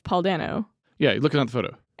 actually, of Paul Dano. Yeah, looking at the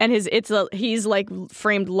photo. And he's like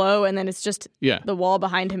framed low, and then it's just the wall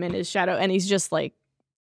behind him in his shadow, and he's just like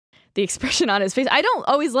the expression on his face. I don't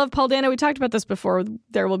always love Paul Dano. We talked about this before.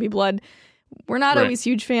 There Will Be Blood. We're not always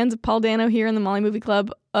huge fans of Paul Dano here in the Molly Movie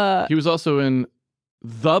Club. He was also in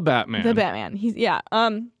The Batman. The Batman.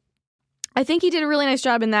 I think he did a really nice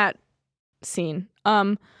job in that scene.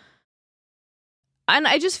 And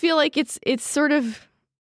I just feel like it's sort of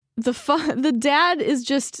the dad is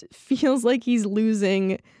just feels like he's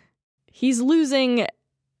losing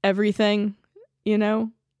everything, you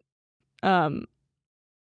know?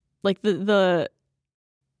 Like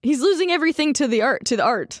he's losing everything to the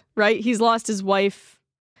art, right? He's lost his wife.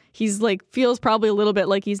 He's like feels probably a little bit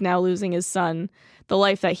like he's now losing his son. The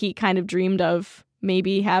life that he kind of dreamed of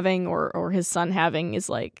maybe having or his son having is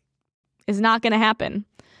not going to happen.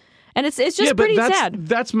 And it's just pretty sad.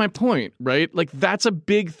 That's my point, right? Like, that's a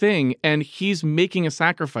big thing, and he's making a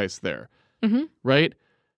sacrifice there, right?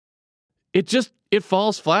 It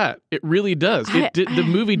falls flat. It really does. The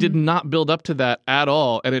movie did not build up to that at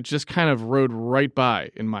all, and it just kind of rode right by,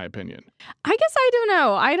 in my opinion. I guess I don't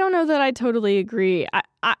know. I don't know that I totally agree.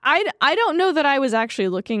 I don't know that I was actually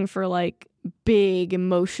looking for, like, big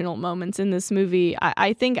emotional moments in this movie.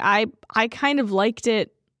 I think I kind of liked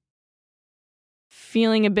it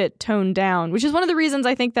feeling a bit toned down, which is one of the reasons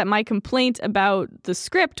I think that my complaint about the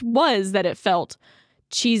script was that it felt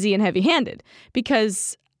cheesy and heavy-handed,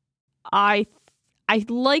 because I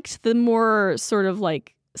liked the more sort of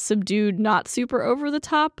like subdued, not super over the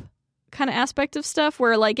top kind of aspect of stuff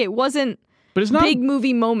where like it wasn't big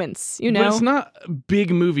movie moments, you know? But it's not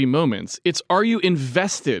big movie moments. It's, are you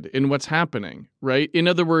invested in what's happening, right? In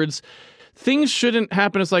other words, things shouldn't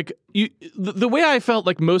happen. It's like the way I felt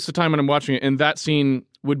like most of the time when I'm watching it, and that scene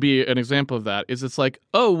would be an example of that, is it's like,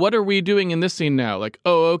 oh, what are we doing in this scene now? Like,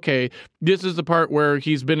 oh, okay, this is the part where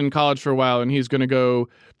he's been in college for a while and he's going to go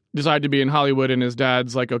decide to be in Hollywood, and his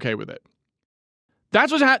dad's like okay with it.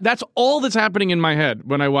 That's that's all that's happening in my head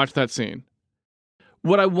when I watch that scene.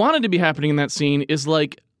 What I wanted to be happening in that scene is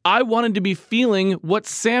like, I wanted to be feeling what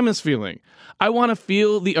Sam is feeling. I want to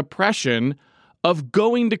feel the oppression of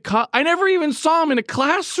going to I never even saw him in a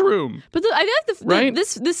classroom. But I feel like right?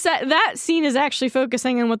 that scene is actually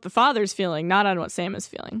focusing on what the father's feeling, not on what Sam is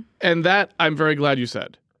feeling. And that I'm very glad you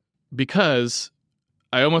said, because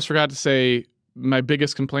I almost forgot to say my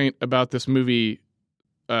biggest complaint about this movie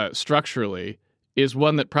structurally is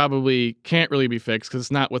one that probably can't really be fixed because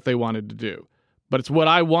it's not what they wanted to do. But it's what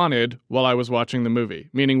I wanted while I was watching the movie,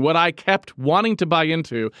 meaning what I kept wanting to buy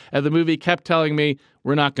into, and the movie kept telling me,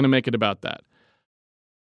 we're not going to make it about that.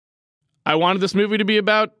 I wanted this movie to be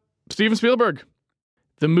about Steven Spielberg.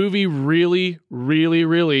 The movie really, really,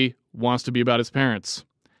 really wants to be about his parents.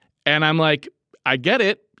 And I'm like, I get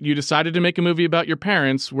it. You decided to make a movie about your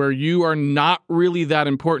parents where you are not really that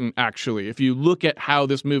important, actually. If you look at how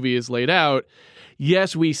this movie is laid out,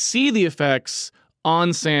 yes, we see the effects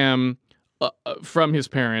on Sam from his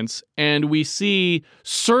parents, and we see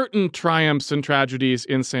certain triumphs and tragedies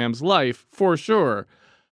in Sam's life, for sure.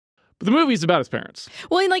 But the movie's about his parents.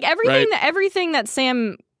 Well, and like everything that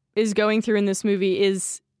Sam is going through in this movie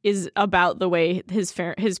is about the way his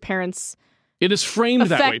parents it is framed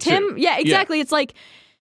that way affect him. Too. Yeah, exactly. Yeah. It's like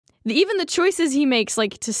even the choices he makes,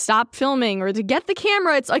 like to stop filming or to get the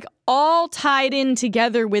camera, it's like all tied in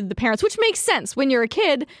together with the parents, which makes sense. When you're a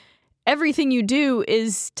kid, everything you do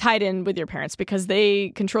is tied in with your parents because they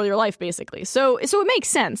control your life, basically. So it makes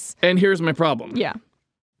sense. And here's my problem. Yeah.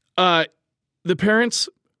 The parents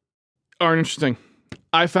aren't interesting.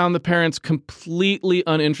 I found the parents completely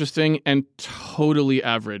uninteresting and totally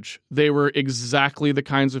average. They were exactly the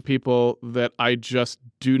kinds of people that I just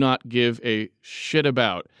do not give a shit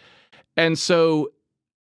about. And so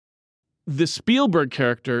the Spielberg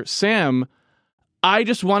character, Sam, I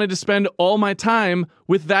just wanted to spend all my time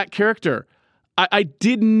with that character. I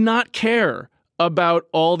did not care about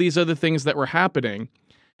all these other things that were happening.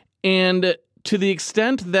 And to the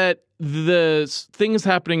extent that the things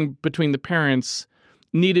happening between the parents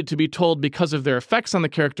needed to be told because of their effects on the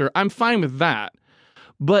character, I'm fine with that.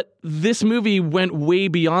 But this movie went way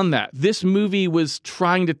beyond that. This movie was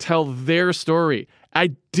trying to tell their story. I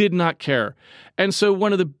did not care. And so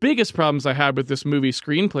one of the biggest problems I had with this movie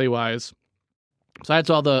screenplay-wise, besides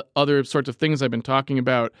all the other sorts of things I've been talking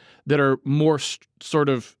about that are more sort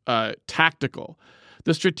of tactical,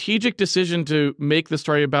 the strategic decision to make the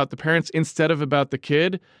story about the parents instead of about the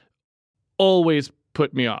kid always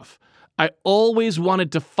put me off. I always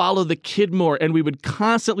wanted to follow the kid more, and we would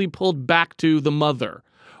constantly pull back to the mother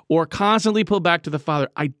or constantly pull back to the father.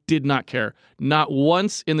 I did not care. Not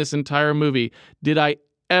once in this entire movie did I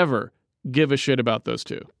ever give a shit about those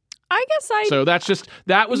two. So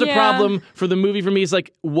that was a problem for the movie for me. Is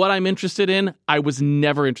like what I'm interested in, I was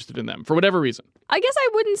never interested in them for whatever reason. I guess I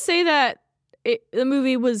wouldn't say that the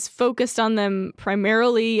movie was focused on them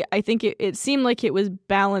primarily. I think it seemed like it was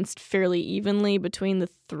balanced fairly evenly between the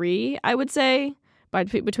three, I would say,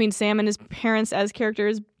 between Sam and his parents as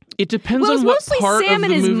characters. It depends Well, on it's what mostly part Sam of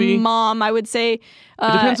and the his movie. mom, I would say. It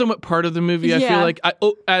depends on what part of the movie. I feel yeah. like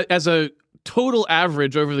as a total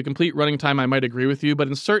average over the complete running time, I might agree with you. But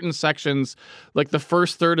in certain sections, like the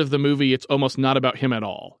first third of the movie, it's almost not about him at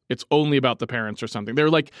all. It's only about the parents or something.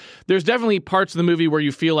 There's definitely parts of the movie where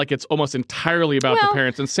you feel like it's almost entirely about the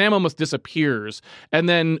parents, and Sam almost disappears. And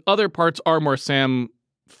then other parts are more Sam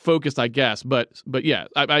focused, I guess. But yeah,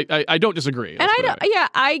 I don't disagree. And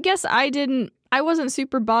I guess I wasn't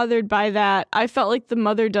super bothered by that. I felt like the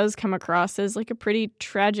mother does come across as like a pretty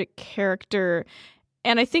tragic character.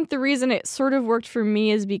 And I think the reason it sort of worked for me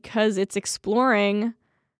is because it's exploring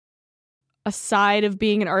a side of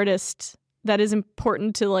being an artist that is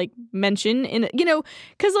important to like mention in,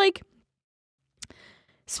 because like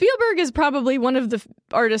Spielberg is probably one of the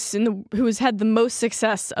artists who has had the most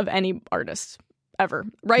success of any artist ever,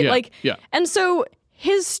 right? Yeah. And so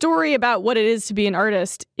his story about what it is to be an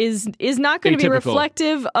artist is not going to be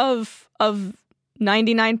reflective of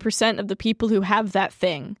 99% of the people who have that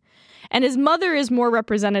thing. And his mother is more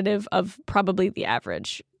representative of probably the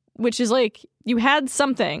average, which is like you had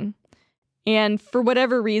something and for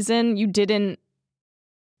whatever reason you didn't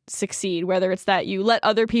succeed, whether it's that you let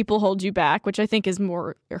other people hold you back, which I think is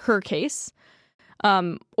more her case,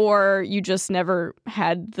 or you just never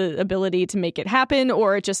had the ability to make it happen,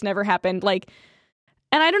 or it just never happened. And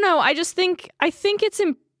I don't know. I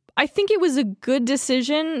think it was a good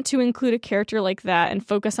decision to include a character like that and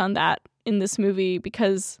focus on that in this movie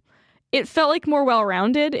because it felt like more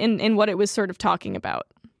well-rounded in what it was sort of talking about.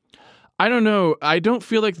 I don't know. I don't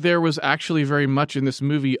feel like there was actually very much in this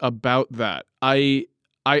movie about that. I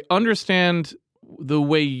understand the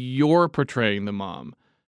way you're portraying the mom,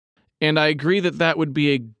 and I agree that would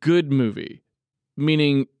be a good movie,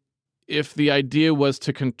 meaning if the idea was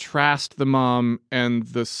to contrast the mom and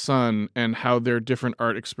the son and how their different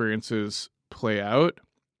art experiences play out.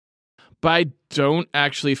 But I don't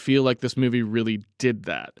actually feel like this movie really did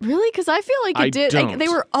that. Really? Because I feel like it did. Like, they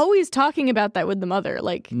were always talking about that with the mother.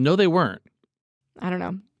 Like, no, they weren't. I don't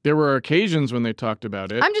know. There were occasions when they talked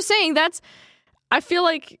about it. I'm just saying I feel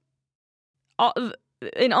like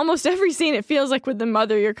in almost every scene, it feels like with the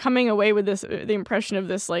mother, you're coming away with the impression of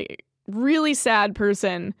this like really sad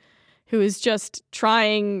person who is just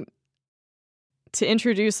trying to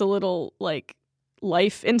introduce a little like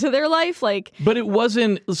life into their life. But it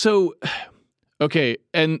wasn't so okay,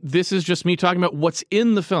 and this is just me talking about what's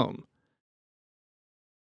in the film.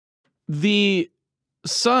 The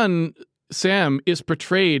son, Sam, is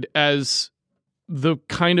portrayed as the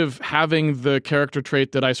kind of having the character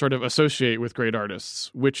trait that I sort of associate with great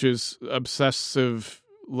artists, which is obsessive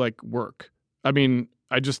like work. I mean,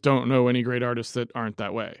 I just don't know any great artists that aren't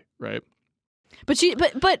that way, right?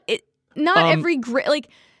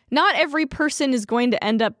 Not every person is going to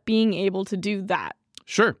end up being able to do that.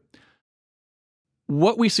 Sure.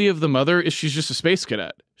 What we see of the mother is she's just a space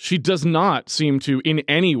cadet. She does not seem to in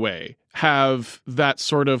any way have that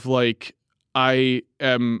sort of like, I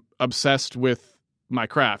am obsessed with my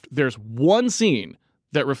craft. There's one scene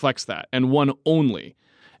that reflects that, and one only.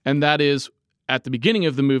 And that is at the beginning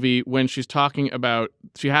of the movie when she's talking about,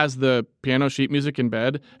 she has the piano sheet music in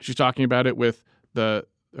bed. She's talking about it with her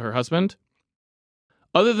husband.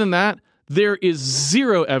 Other than that, there is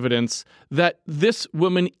zero evidence that this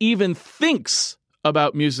woman even thinks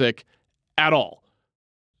about music at all.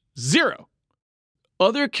 Zero.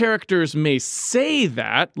 Other characters may say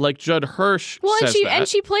that, like Judd Hirsch says that. And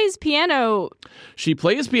she plays piano. She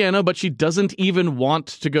plays piano, but she doesn't even want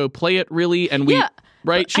to go play it really. And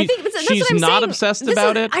right? She's not obsessed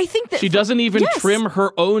about it. I think that she doesn't even trim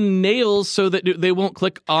her own nails so that they won't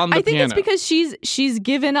click on the piano. I think it's because she's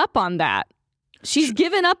given up on that. She's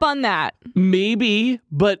given up on that. Maybe,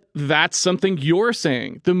 but that's something you're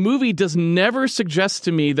saying. The movie does never suggest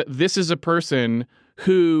to me that this is a person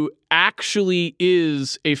who actually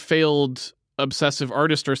is a failed obsessive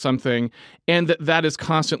artist or something, and that is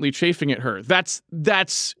constantly chafing at her. That's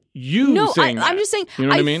you saying that. I'm just saying. You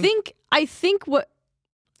know what I mean? I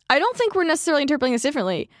don't think we're necessarily interpreting this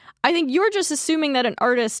differently. I think you're just assuming that an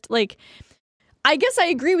artist, like, I guess I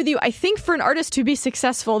agree with you. I think for an artist to be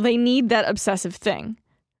successful, they need that obsessive thing.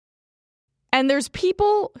 And there's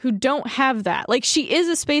people who don't have that. Like, she is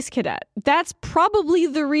a space cadet. That's probably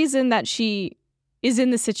the reason that she is in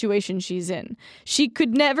the situation she's in. She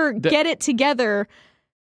could never get it together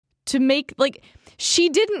to make, like, she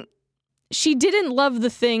didn't love the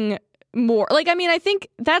thing more. Like, I mean, I think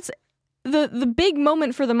that's the big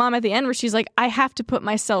moment for the mom at the end where she's like, I have to put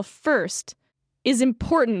myself first, is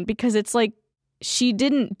important because it's like, she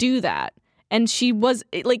didn't do that. And she was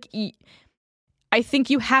like, I think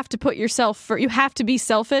you have to put yourself first. You have to be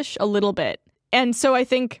selfish a little bit And so I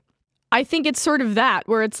think it's sort of that,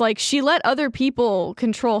 where it's like she let other people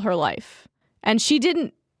control her life, and she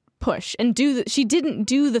didn't push and she didn't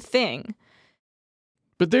do the thing.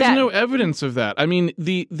 But there's no evidence of that. I mean,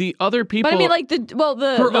 the other people. But I mean, like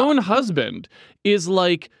her own husband is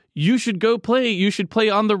like, you should go play. You should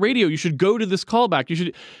play on the radio. You should go to this callback. You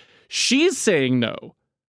should. She's saying no,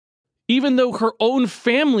 even though her own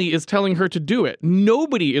family is telling her to do it.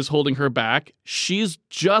 Nobody is holding her back. She's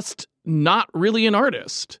just not really an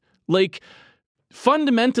artist. Like,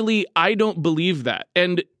 fundamentally, I don't believe that.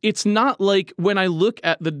 And it's not like when I look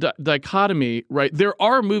at the dichotomy, right, there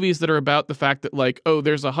are movies that are about the fact that, like, oh,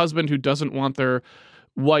 there's a husband who doesn't want their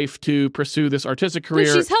wife to pursue this artistic career.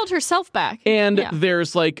 But she's held herself back. And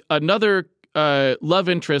there's, like, another love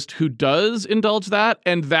interest who does indulge that,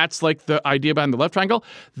 and that's, like, the idea behind the love triangle.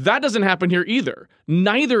 That doesn't happen here either.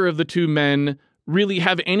 Neither of the two men really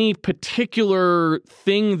have any particular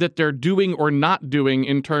thing that they're doing or not doing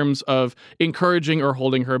in terms of encouraging or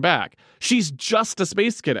holding her back. She's just a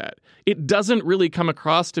space cadet. It doesn't really come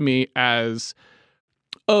across to me as,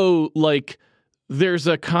 oh, like, there's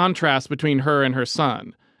a contrast between her and her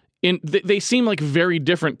son. They seem like very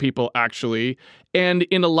different people, actually. And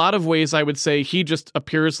in a lot of ways, I would say he just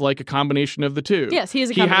appears like a combination of the two. Yes, he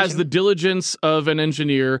is a combination. He has the diligence of an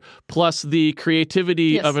engineer plus the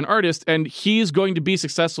creativity of an artist, and he's going to be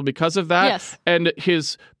successful because of that. Yes. And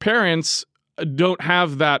his parents don't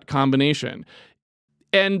have that combination.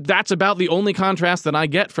 And that's about the only contrast that I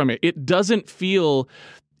get from it. It doesn't feel,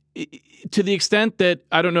 to the extent that,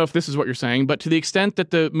 I don't know if this is what you're saying, but to the extent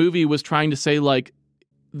that the movie was trying to say, like,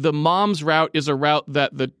 the mom's route is a route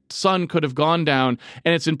that the son could have gone down,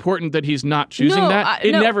 and it's important that he's not choosing that.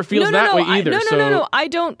 It never feels that way either. No. I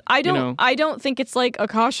don't think it's like a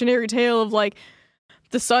cautionary tale of like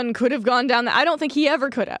the son could have gone down that. I don't think he ever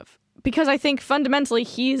could have, because I think fundamentally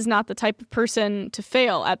he's not the type of person to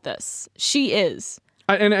fail at this. She is.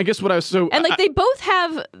 And I guess what I was they both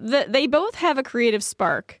have a creative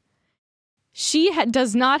spark. She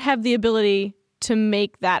does not have the ability to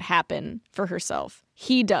make that happen for herself.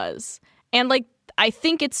 He does. And like, I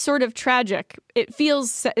think it's sort of tragic. It feels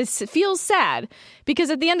sad, because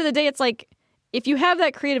at the end of the day, it's like, if you have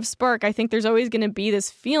that creative spark, I think there's always going to be this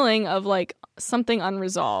feeling of like something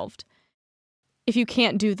unresolved if you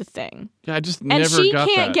can't do the thing. Yeah, I just never got that. And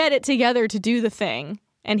she can't get get it together to do the thing,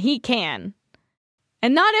 and he can.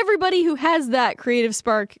 And not everybody who has that creative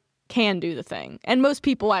spark can do the thing, and most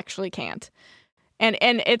people actually can't. And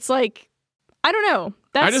it's like, I don't know.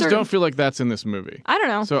 That's I just don't feel like that's in this movie. I don't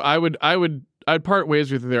know. So I'd part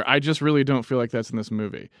ways with you there. I just really don't feel like that's in this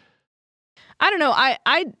movie. I don't know.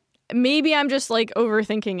 I maybe I'm just like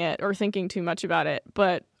overthinking it or thinking too much about it,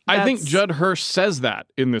 but I think Judd Hirsch says that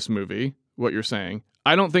in this movie, what you're saying.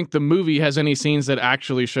 I don't think the movie has any scenes that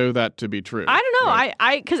actually show that to be true. I don't know.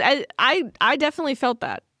 Right? Because I definitely felt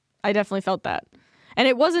that. I definitely felt that. And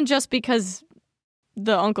it wasn't just because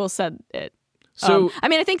the uncle said it. So I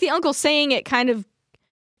mean, I think the uncle saying it kind of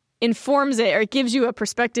informs it, or it gives you a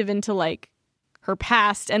perspective into like her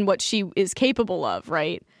past and what she is capable of,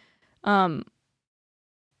 right? But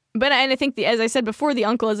I think as I said before, the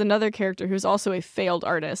uncle is another character who's also a failed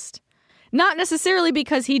artist. Not necessarily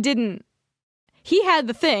because he had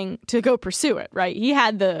the thing to go pursue it, right? He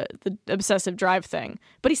had the obsessive drive thing,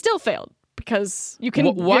 but he still failed. Because you can.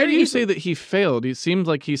 Why do you say that he failed? He seemed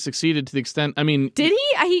like he succeeded to the extent. I mean, did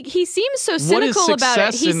he? He seems so cynical about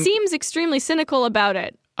it. He seems extremely cynical about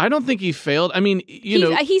it. I don't think he failed. I mean,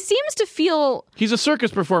 he seems to feel he's a circus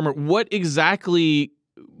performer. What exactly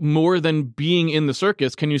more than being in the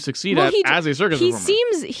circus can you succeed at as a circus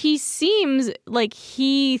performer? He seems like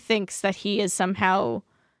he thinks that he is somehow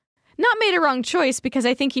not made a wrong choice, because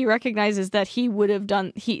I think he recognizes that he would have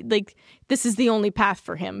done, this is the only path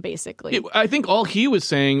for him, basically. I think all he was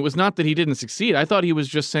saying was not that he didn't succeed. I thought he was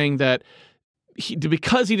just saying that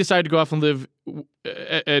because he decided to go off and live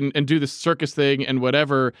and do this circus thing and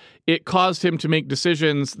whatever, it caused him to make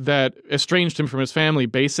decisions that estranged him from his family,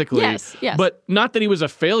 basically. Yes. But not that he was a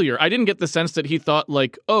failure. I didn't get the sense that he thought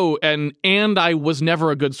like, oh, and I was never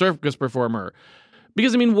a good circus performer.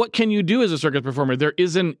 Because, I mean, what can you do as a circus performer?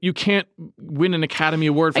 You can't win an Academy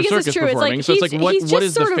Award for circus performing. It's like, what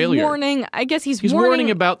is the failure? Warning, I guess he's warning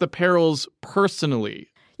about the perils personally.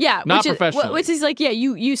 Yeah, not professionally. Which is like,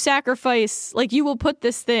 you sacrifice, like you will put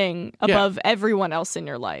this thing above everyone else in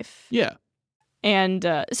your life. Yeah. And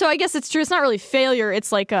so I guess it's true. It's not really failure.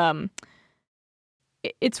 It's like,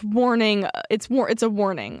 it's warning. It's a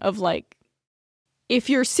warning of like, if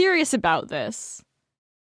you're serious about this,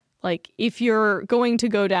 Like, if you're going to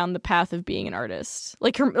go down the path of being an artist,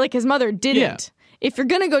 like his mother didn't. If you're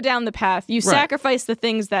going to go down the path, you sacrifice the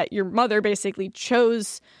things that your mother basically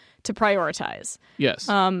chose to prioritize. Yes.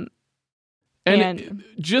 And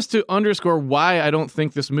just to underscore why I don't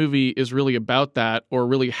think this movie is really about that or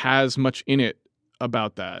really has much in it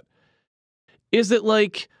about that, is that,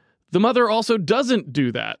 like, the mother also doesn't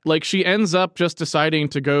do that. Like, she ends up just deciding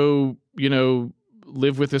to go,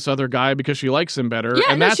 live with this other guy because she likes him better. Yeah,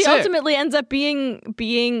 and that's she it. ultimately ends up being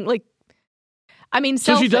like, I mean,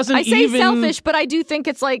 selfish. So she doesn't I say selfish, but I do think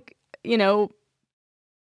it's like,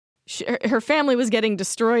 her family was getting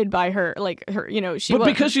destroyed by her, like her, But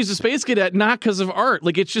because she's a space cadet, not because of art.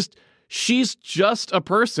 Like, it's just, she's just a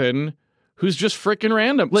person who's just freaking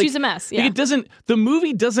random. Like, she's a mess. Yeah. Like, the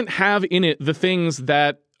movie doesn't have in it the things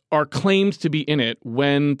that are claimed to be in it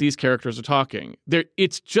when these characters are talking.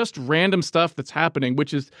 It's just random stuff that's happening,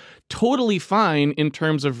 which is totally fine in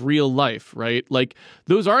terms of real life, right? Like,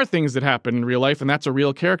 those are things that happen in real life, and that's a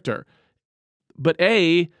real character. But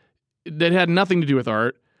A, that had nothing to do with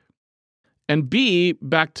art. And B,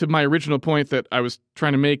 back to my original point that I was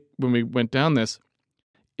trying to make when we went down this,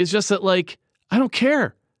 is just that, like, I don't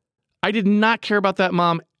care. I did not care about that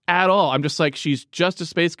mom at all. I'm just like, she's just a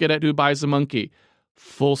space cadet who buys a monkey.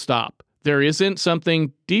 Full stop. There isn't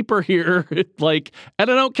something deeper here, like, and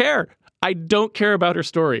I don't care. I don't care about her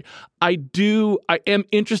story. I am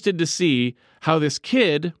interested to see how this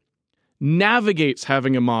kid navigates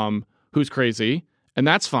having a mom who's crazy, and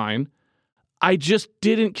that's fine. I just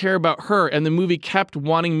didn't care about her, and the movie kept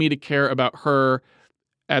wanting me to care about her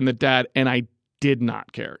and the dad, and I did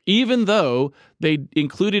not care. Even though they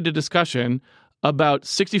included a discussion about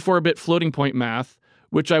 64-bit floating point math,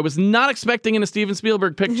 which I was not expecting in a Steven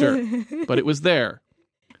Spielberg picture, but it was there.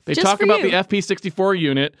 They Just talk for about you. the FP64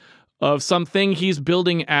 unit of something he's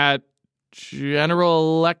building at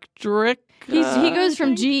General Electric. He goes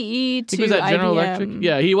from GE to he was at General IBM. Electric.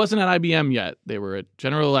 Yeah, he wasn't at IBM yet. They were at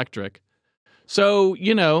General Electric. So,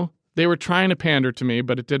 they were trying to pander to me,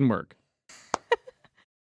 but it didn't work.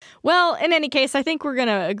 Well, in any case, I think we're going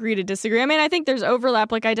to agree to disagree. I mean, I think there's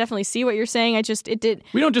overlap. Like, I definitely see what you're saying.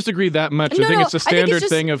 We don't disagree that much. No, I think no, it's a I think it's standard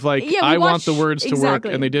just- thing of, like, yeah, we I want watch- the words to exactly.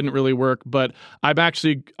 work, and they didn't really work. But I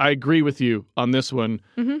agree with you on this one,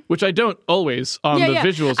 which I don't always on the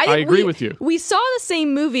visuals. I agree with you. We saw the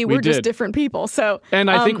same movie. We're just did. different people. So,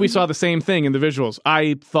 And I think we saw the same thing in the visuals.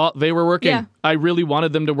 I thought they were working. Yeah. I really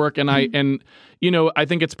wanted them to work, and I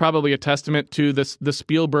think it's probably a testament to the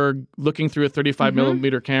Spielberg looking through a 35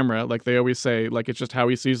 millimeter camera, like they always say, like it's just how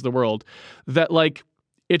he sees the world. That, like,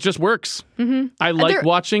 it just works. I like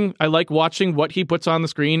watching what he puts on the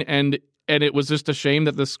screen, and it was just a shame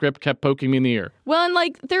that the script kept poking me in the ear. Well, and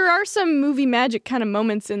like there are some movie magic kind of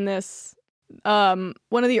moments in this. One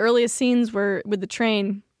of the earliest scenes where with the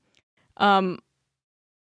train, like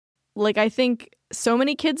I think so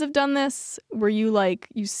many kids have done this where you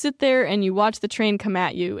sit there and you watch the train come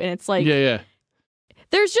at you, and it's like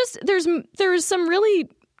there's some really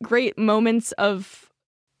great moments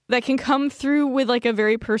that can come through with like a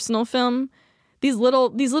very personal film. These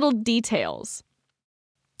little details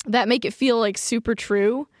that make it feel like super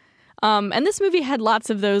true. And this movie had lots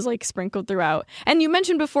of those like sprinkled throughout. And you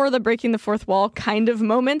mentioned before the breaking the fourth wall kind of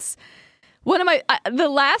moments. One of the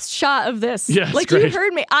last shot of this, like great. You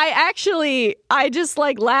heard me, I just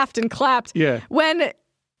like laughed and clapped. Yeah. When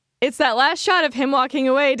it's that last shot of him walking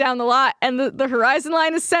away down the lot and the horizon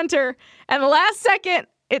line is center and the last second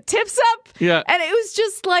it tips up. Yeah. And it was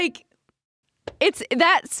just like,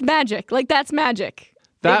 that's magic. Like that's magic.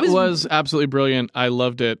 That was absolutely brilliant. I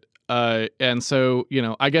loved it. And so,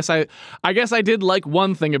 I guess I did like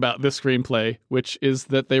one thing about this screenplay, which is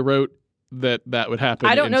that they wrote that would happen.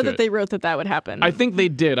 I don't know that they wrote that would happen. I think they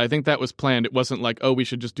did. I think that was planned. It wasn't like, oh, we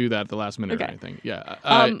should just do that at the last minute or anything. Yeah.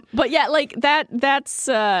 But yeah, like that's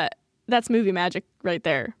movie magic right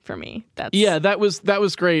there for me. That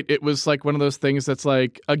was great. It was like one of those things that's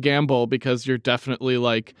like a gamble because you're definitely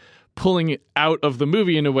like pulling it out of the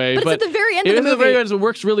movie in a way. But it's at the very end of the movie. At the very end, it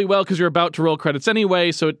works really well because you're about to roll credits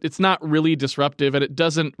anyway, so it's not really disruptive, and it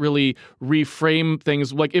doesn't really reframe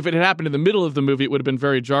things. Like, if it had happened in the middle of the movie, it would have been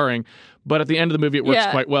very jarring, but at the end of the movie, it works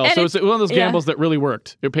quite well. And so it's one of those gambles that really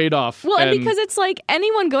worked. It paid off. Well, and because it's like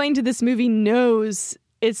anyone going to this movie knows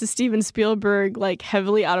it's a Steven Spielberg, like,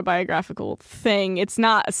 heavily autobiographical thing. It's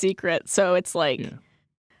not a secret, so it's like...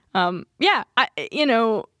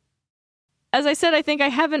 As I said, I think I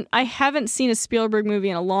haven't seen a Spielberg movie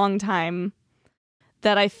in a long time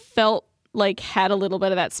that I felt like had a little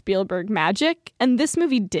bit of that Spielberg magic, and this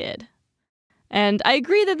movie did. And I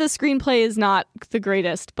agree that the screenplay is not the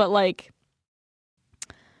greatest, but like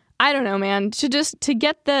I don't know, man. To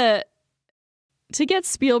get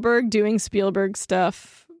Spielberg doing Spielberg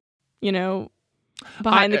stuff,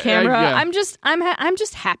 behind the camera. I'm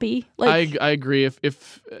just happy. Like I agree.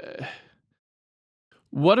 If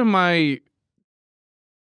one of my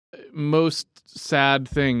most sad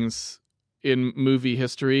things in movie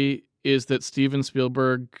history is that Steven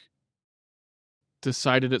Spielberg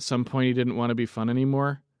decided at some point he didn't want to be fun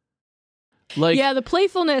anymore. Like, yeah, the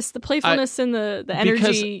playfulness and the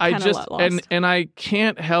energy kind of lost. And I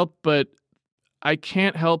can't help but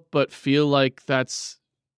feel like that's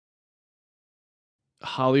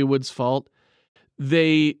Hollywood's fault.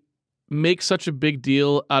 They make such a big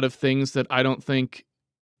deal out of things that I don't think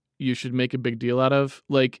you should make a big deal out of.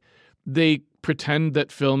 Like, they pretend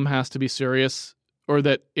that film has to be serious, or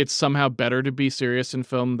that it's somehow better to be serious in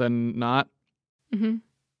film than not. Mm-hmm.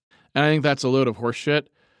 And I think that's a load of horseshit.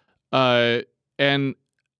 And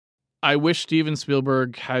I wish Steven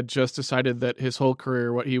Spielberg had just decided that his whole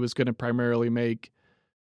career, what he was going to primarily make,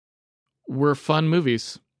 were fun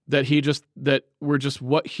movies. That were just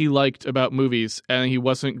what he liked about movies, and he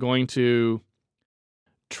wasn't going to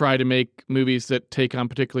try to make movies that take on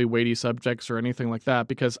particularly weighty subjects or anything like that,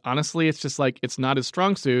 because honestly, it's just like, it's not his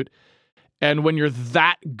strong suit. And when you're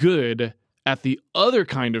that good at the other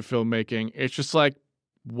kind of filmmaking, it's just like,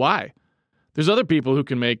 why? There's other people who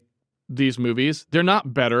can make these movies. They're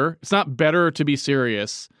not better. It's not better to be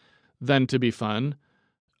serious than to be fun.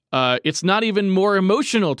 It's not even more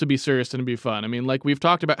emotional to be serious than to be fun. I mean, like, we've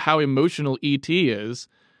talked about how emotional E.T. is.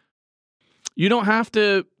 You don't have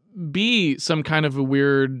to be some kind of a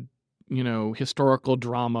weird, historical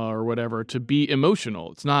drama or whatever to be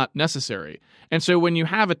emotional. It's not necessary. And so when you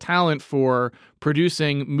have a talent for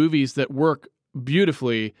producing movies that work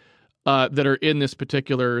beautifully, that are in this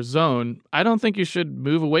particular zone, I don't think you should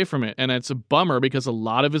move away from it. And it's a bummer because a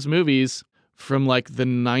lot of his movies from like the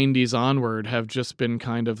 90s onward have just been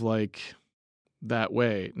kind of like that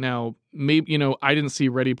way. Now, maybe, I didn't see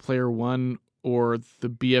Ready Player One or the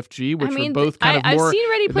BFG, which were both kind of more I've seen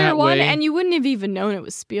Ready Player One, way. and you wouldn't have even known it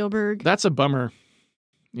was Spielberg. That's a bummer.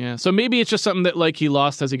 Yeah, so maybe it's just something that like he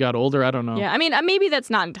lost as he got older. I don't know. Yeah, I mean, maybe that's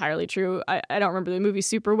not entirely true. I don't remember the movie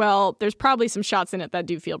super well. There's probably some shots in it that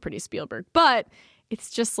do feel pretty Spielberg, but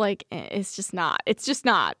it's just like, it's just not. It's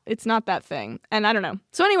not that thing. And I don't know.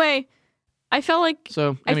 So anyway, I felt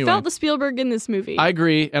the Spielberg in this movie. I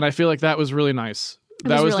agree, and I feel like that was really nice.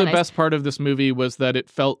 That was really the nice. best part of this movie, was that it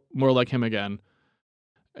felt more like him again.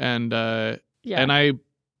 And and I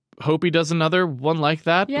hope he does another one like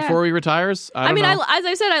that before he retires. I mean, as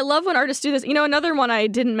I said, I love when artists do this. Another one I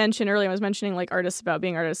didn't mention earlier, I was mentioning like artists about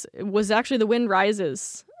being artists, was actually The Wind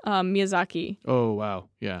Rises, Miyazaki. Oh, wow.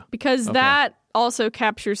 Yeah. Because that also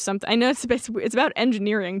captures something. I know it's about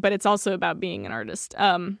engineering, but it's also about being an artist.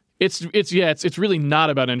 It's really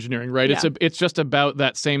not about engineering, right? Yeah. It's just about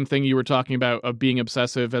that same thing you were talking about, of being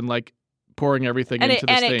obsessive and like pouring everything into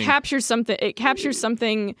this thing. It captures something. It captures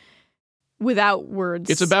something without words.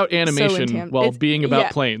 It's about animation while being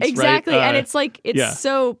about planes, exactly. Right? And it's like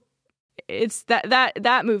it's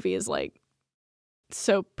that movie is like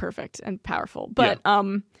so perfect and powerful. But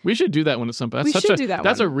we should do that one at some point.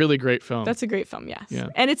 That's a really great film. That's a great film, yes. Yeah.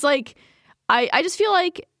 And it's like I just feel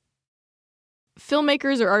like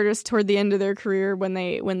filmmakers or artists toward the end of their career, when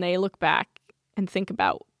they look back and think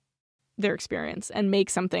about their experience and make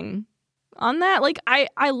something on that, like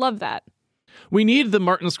I love that. We need the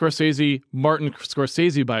Martin Scorsese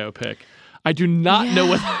biopic. I do not know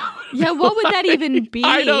what what would that even be?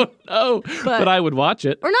 I don't know, but I would watch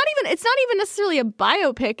it. Or it's not even necessarily a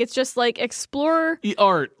biopic. It's just like explore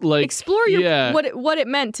what it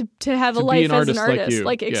meant to have a life as an artist.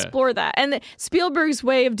 Like explore that. And Spielberg's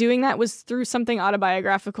way of doing that was through something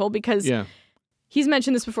autobiographical, because he's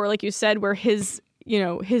mentioned this before, like you said, where his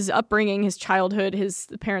upbringing, his childhood, his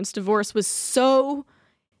parents' divorce was so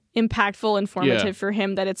impactful and formative for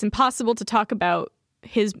him that it's impossible to talk about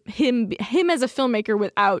him as a filmmaker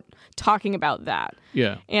without talking about that.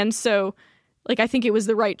 Yeah. And so, like, I think it was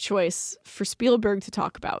the right choice for Spielberg to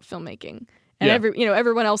talk about filmmaking. And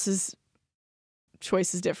everyone else's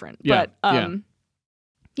choice is different. Yeah. But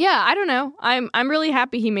I don't know. I'm really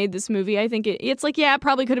happy he made this movie. I think it's like, it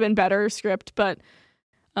probably could have been better script, but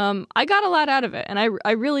I got a lot out of it, and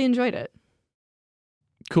I really enjoyed it.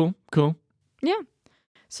 Cool. Yeah.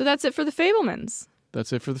 So that's it for the Fabelmans.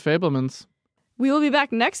 We will be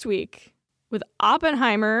back next week with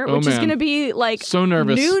Oppenheimer, which is going to be like so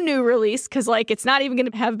nervous. New release, because like it's not even going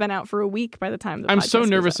to have been out for a week by the time I'm so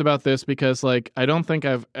nervous about this, because like I don't think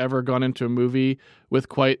I've ever gone into a movie with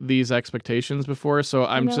quite these expectations before. So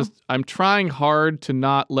I'm trying hard to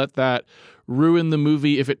not let that ruin the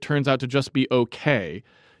movie if it turns out to just be okay.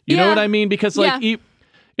 You know what I mean? Because like Yeah.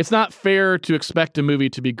 it's not fair to expect a movie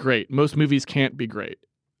to be great. Most movies can't be great.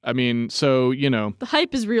 I mean, so, you know. The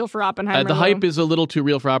hype is real for Oppenheimer. The hype is a little too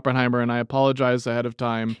real for Oppenheimer, and I apologize ahead of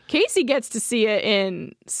time. Casey gets to see it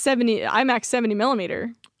in IMAX 70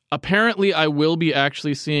 millimeter. Apparently, I will be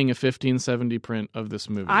actually seeing a 1570 print of this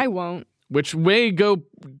movie. I won't. Which may go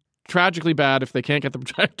tragically bad if they can't get the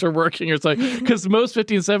projector working or something. Because most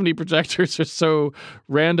 1570 projectors are so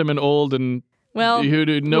random and old and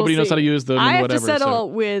nobody knows how to use them and whatever. I have to settle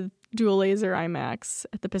with dual laser IMAX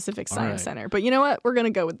at the Pacific Science Center. But you know what? We're going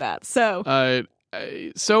to go with that. So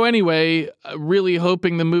anyway, really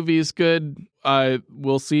hoping the movie is good.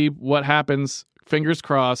 We'll see what happens. Fingers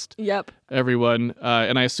crossed. Yep. Everyone.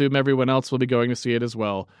 And I assume everyone else will be going to see it as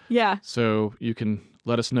well. Yeah. So you can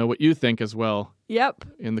let us know what you think as well. Yep.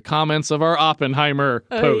 In the comments of our Oppenheimer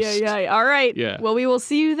post. Yeah. All right. Yeah. Well, we will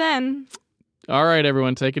see you then. All right,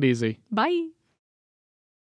 everyone. Take it easy. Bye.